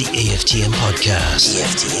 This is the EFTM Podcast.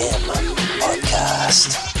 EFTM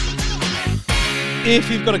Podcast.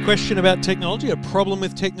 If you've got a question about technology, a problem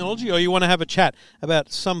with technology, or you want to have a chat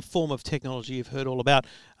about some form of technology you've heard all about,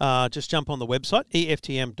 just jump on the website,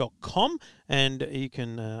 EFTM.com, and you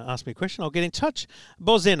can ask me a question. I'll get in touch.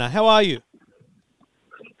 Bozena, how are you?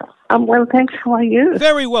 I'm well, thanks. How are you?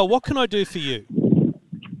 Very well. What can I do for you?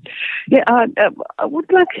 Yeah, I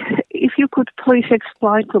would like if you could please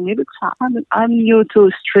explain to me, because I'm new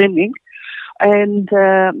to streaming, and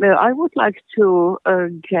I would like to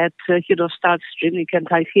start streaming. And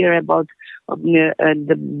I hear about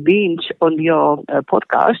the binge on your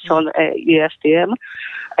podcast on EFTM,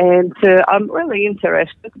 and I'm really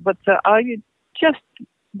interested, but I just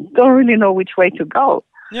don't really know which way to go.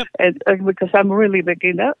 Yep. And, because I'm really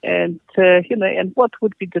beginner, and and what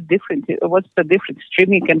would be the difference? What's the difference,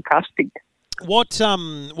 streaming and casting? What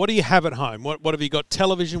do you have at home? What have you got,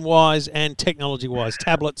 television wise and technology wise,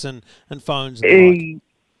 tablets and phones? And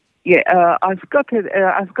I've got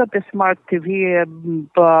the smart TV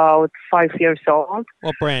about 5 years old.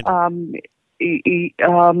 What brand?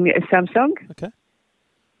 Samsung. Okay.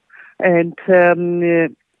 And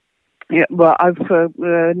I've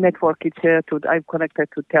networked it I've connected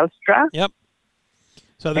to Telstra. Yep.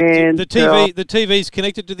 So the TV's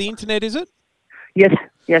connected to the internet, is it? Yes.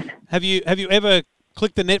 Have you ever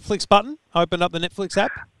clicked the Netflix button? Opened up the Netflix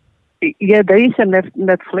app? Yeah, there is a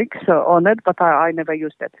Netflix on it, but I never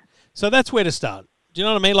used it. So that's where to start. Do you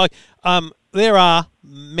know what I mean? Like, there are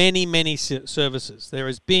many services. There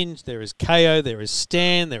is Binge, there is Kayo, there is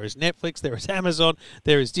Stan, there is Netflix, there is Amazon,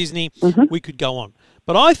 there is Disney. Mm-hmm. We could go on.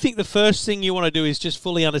 But I think the first thing you want to do is just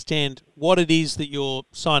fully understand what it is that you're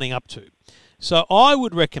signing up to. So I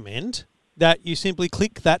would recommend that you simply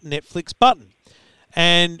click that Netflix button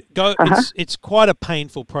and go. Uh-huh. It's quite a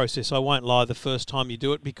painful process, I won't lie, the first time you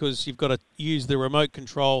do it, because you've got to use the remote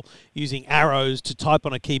control using arrows to type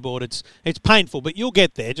on a keyboard. It's painful, but you'll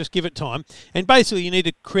get there. Just give it time. And basically you need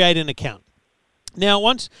to create an account. Now,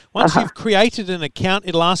 once you've created an account,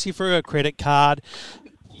 it'll ask you for a credit card.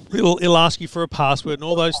 It'll ask you for a password and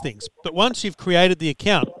all those things. But once you've created the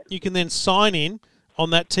account, you can then sign in on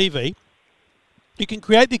that TV. You can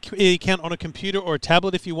create the account on a computer or a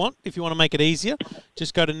tablet if you want to make it easier.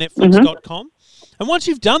 Just go to netflix.com. Mm-hmm. And once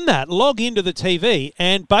you've done that, log into the TV,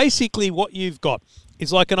 and basically what you've got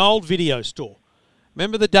is like an old video store.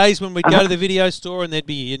 Remember the days when we'd go to the video store and there'd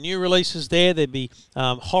be your new releases there, there'd be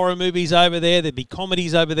horror movies over there, there'd be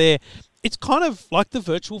comedies over there. It's kind of like the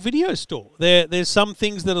virtual video store. There's some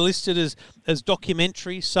things that are listed as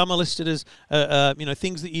documentaries, some are listed as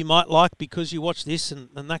things that you might like because you watch this and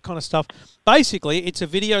that kind of stuff. Basically, it's a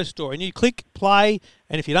video store, and you click play,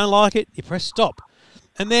 and if you don't like it, you press stop.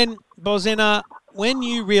 And then, Bozena, when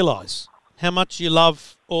you realise how much you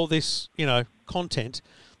love all this, content,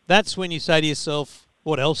 that's when you say to yourself,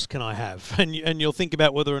 what else can I have? And you'll think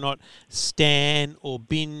about whether or not Stan or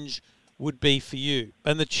Binge would be for you.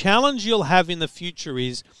 And the challenge you'll have in the future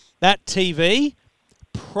is that TV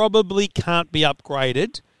probably can't be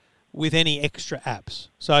upgraded with any extra apps.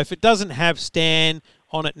 So if it doesn't have Stan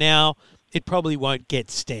on it now, it probably won't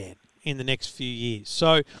get Stan in the next few years.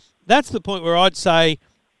 So that's the point where I'd say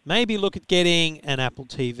maybe look at getting an Apple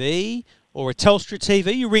TV or a Telstra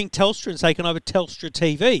TV. You ring Telstra and say, can I have a Telstra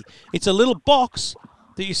TV? It's a little box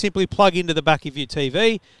that you simply plug into the back of your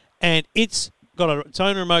TV, and it's got its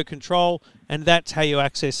own remote control, and that's how you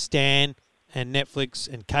access Stan and Netflix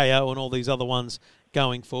and Kayo and all these other ones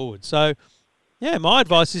going forward. So, yeah, my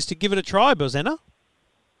advice is to give it a try, Bozena.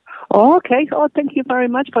 Oh, okay. Oh, thank you very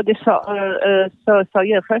much for this. First I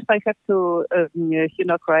have to,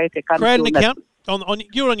 create an account.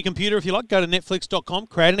 You're on your computer, if you like. Go to netflix.com,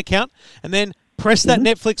 create an account, and then press that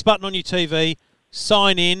Netflix button on your TV,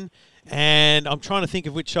 sign in, and I'm trying to think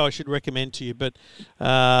of which show I should recommend to you, but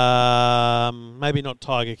maybe not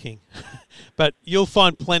Tiger King. But you'll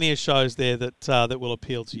find plenty of shows there that will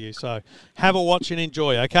appeal to you. So have a watch and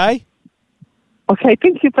enjoy, okay? Okay,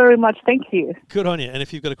 thank you very much. Thank you. Good on you. And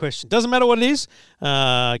if you've got a question, doesn't matter what it is,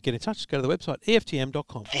 get in touch. Go to the website,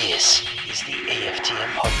 EFTM.com. This is the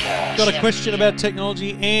EFTM podcast. Got a question about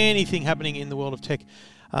technology, anything happening in the world of tech,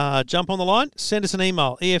 jump on the line, send us an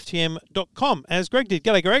email, EFTM.com, as Greg did.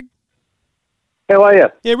 G'day, Greg. How are you?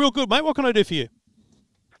 Yeah, real good, mate. What can I do for you?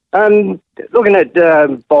 Looking at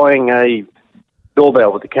buying a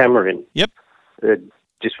doorbell with the camera in. Yep.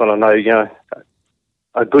 Just want to know,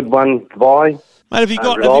 a good one to buy. Mate,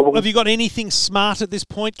 have you got anything smart at this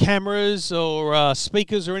point? Cameras or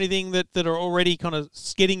speakers or anything that are already kind of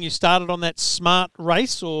getting you started on that smart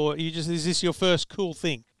race, or is this your first cool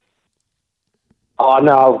thing? Oh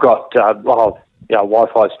no, I've got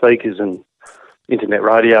Wi-Fi speakers and internet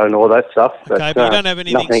radio and all that stuff. Okay, but you don't have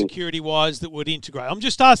anything security-wise that would integrate. I'm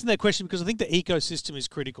just asking that question because I think the ecosystem is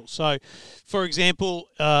critical. So, for example,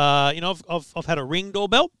 I've had a Ring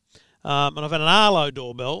doorbell. And I've had an Arlo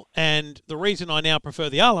doorbell, and the reason I now prefer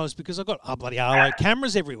the Arlo is because I've got bloody Arlo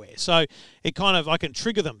cameras everywhere. So I can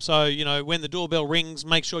trigger them. So, when the doorbell rings,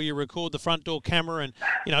 make sure you record the front door camera, and,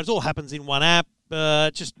 it all happens in one app.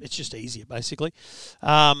 It's just easier, basically.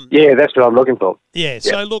 Yeah, that's what I'm looking for. Yeah.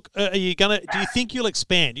 So, look, do you think you'll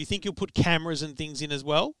expand? Do you think you'll put cameras and things in as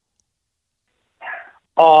well?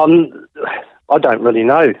 I don't really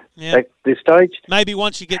know at this stage. Maybe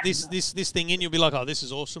once you get this thing in, you'll be like, oh, this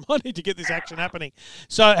is awesome. I need to get this action happening.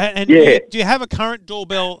 So, do you have a current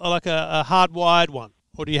doorbell, like a hardwired one,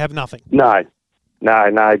 or do you have nothing? No,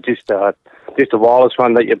 just a wireless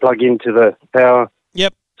one that you plug into the power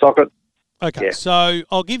socket. Okay, so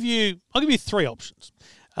I'll give you 3 options.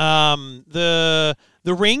 The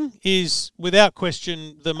Ring is without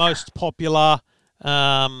question the most popular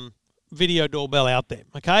video doorbell out there,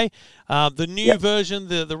 okay? The new version,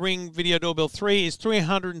 the Ring Video Doorbell 3, is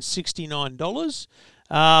 $369.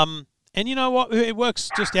 And you know what? It works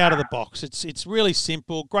just out of the box. It's really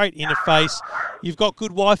simple, great interface. You've got good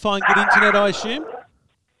Wi-Fi and good internet, I assume?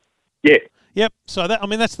 Yeah. Yep. So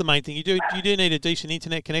that's the main thing. You do need a decent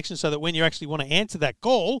internet connection so that when you actually want to answer that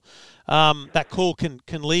call can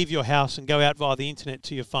leave your house and go out via the internet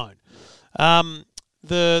to your phone.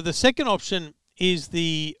 The second option is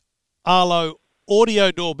the Arlo audio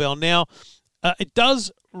doorbell. Now, it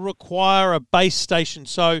does require a base station,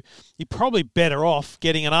 so you're probably better off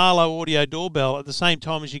getting an Arlo audio doorbell at the same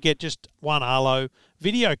time as you get just one Arlo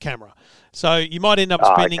video camera. So you might end up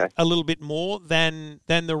spending a little bit more than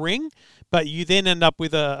the Ring, but you then end up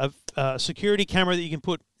with a security camera that you can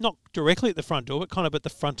put not directly at the front door, but kind of at the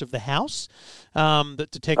front of the house that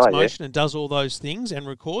detects motion and does all those things and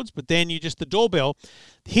records. But then the doorbell.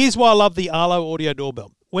 Here's why I love the Arlo audio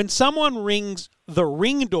doorbell. When someone rings the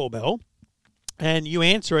Ring doorbell and you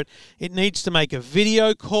answer it, it needs to make a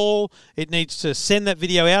video call. It needs to send that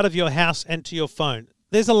video out of your house and to your phone.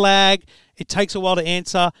 There's a lag. It takes a while to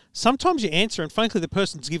answer. Sometimes you answer and, frankly, the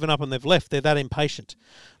person's given up and they've left. They're that impatient.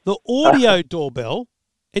 The audio doorbell,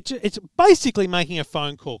 it's basically making a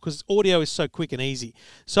phone call because audio is so quick and easy.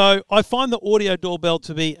 So I find the audio doorbell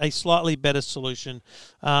to be a slightly better solution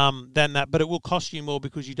than that, but it will cost you more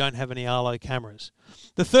because you don't have any Arlo cameras.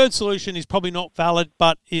 The third solution is probably not valid,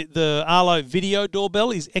 but the Arlo video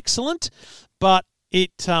doorbell is excellent, but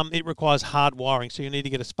it requires hard wiring, so you need to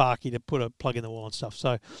get a Sparky to put a plug in the wall and stuff.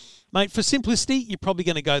 So, mate, for simplicity, you're probably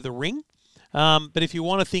going to go the Ring. But if you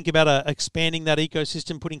want to think about expanding that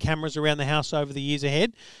ecosystem, putting cameras around the house over the years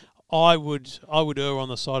ahead, I would err on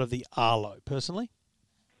the side of the Arlo, personally.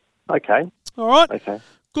 Okay. All right. Okay.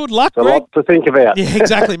 Good luck, Greg. A lot to think about. Yeah,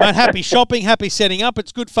 exactly, mate. Happy shopping, happy setting up.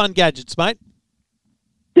 It's good fun gadgets, mate.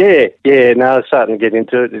 Yeah. No, starting to get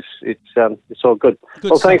into it. It's all good.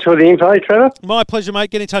 Well, thanks for the info, Trevor. My pleasure, mate.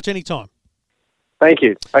 Get in touch anytime. Thank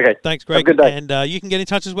you. Okay. Thanks, Greg. Have a good day. And you can get in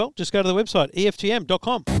touch as well. Just go to the website,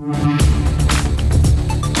 EFTM.com.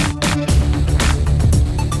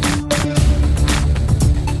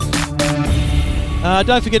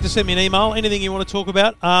 Don't forget to send me an email, anything you want to talk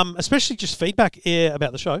about, especially just feedback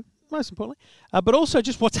about the show, most importantly, but also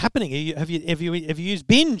just what's happening. Have you used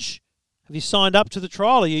Binge? Have you signed up to the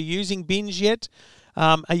trial? Are you using Binge yet?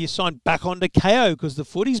 Are you signed back onto KO because the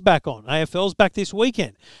footy's back on? AFL's back this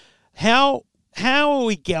weekend. How are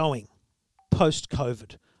we going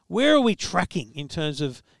post-COVID? Where are we tracking in terms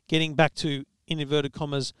of getting back to, in inverted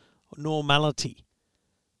commas, normality?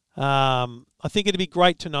 I think it'd be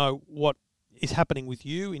great to know what is happening with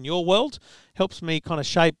you in your world. Helps me kind of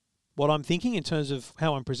shape what I'm thinking in terms of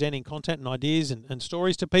how I'm presenting content and ideas and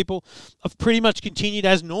stories to people. I've pretty much continued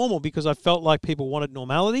as normal because I felt like people wanted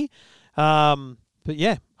normality. But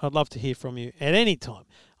yeah, I'd love to hear from you at any time.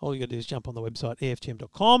 All you got to do is jump on the website,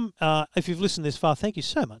 EFTM.com. If you've listened this far, thank you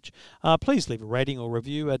so much. Please leave a rating or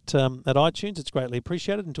review at iTunes. It's greatly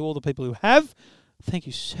appreciated. And to all the people who have, Thank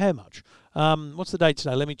you so much. What's the date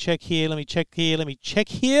today? Let me check here.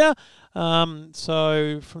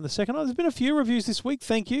 So from the second, there's been a few reviews this week.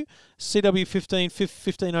 Thank you. CW15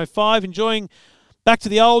 1505. Enjoying back to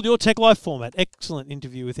the old Your Tech Life format. Excellent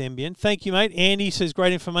interview with Ambient. Thank you, mate. Andy says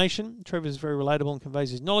great information. Trevor's very relatable and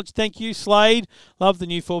conveys his knowledge. Thank you. Slade, love the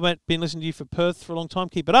new format. Been listening to you for Perth for a long time.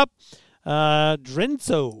 Keep it up.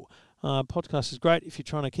 Drenzo, podcast is great if you're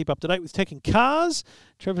trying to keep up to date with tech and cars.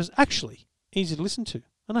 Trevor's actually easy to listen to,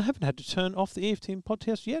 and I haven't had to turn off the EFTM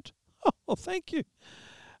podcast yet. Oh, well, thank you.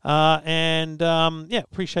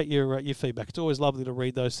 Appreciate your feedback. It's always lovely to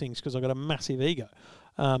read those things because I've got a massive ego.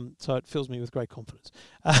 So it fills me with great confidence.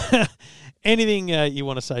 Anything you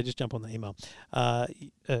want to say, just jump on the email.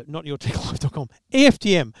 Notyourtechlife.com,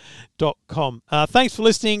 EFTM.com. Thanks for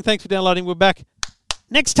listening. Thanks for downloading. We're back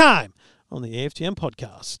next time on the EFTM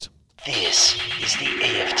podcast. This is the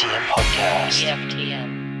EFTM podcast. EFTM.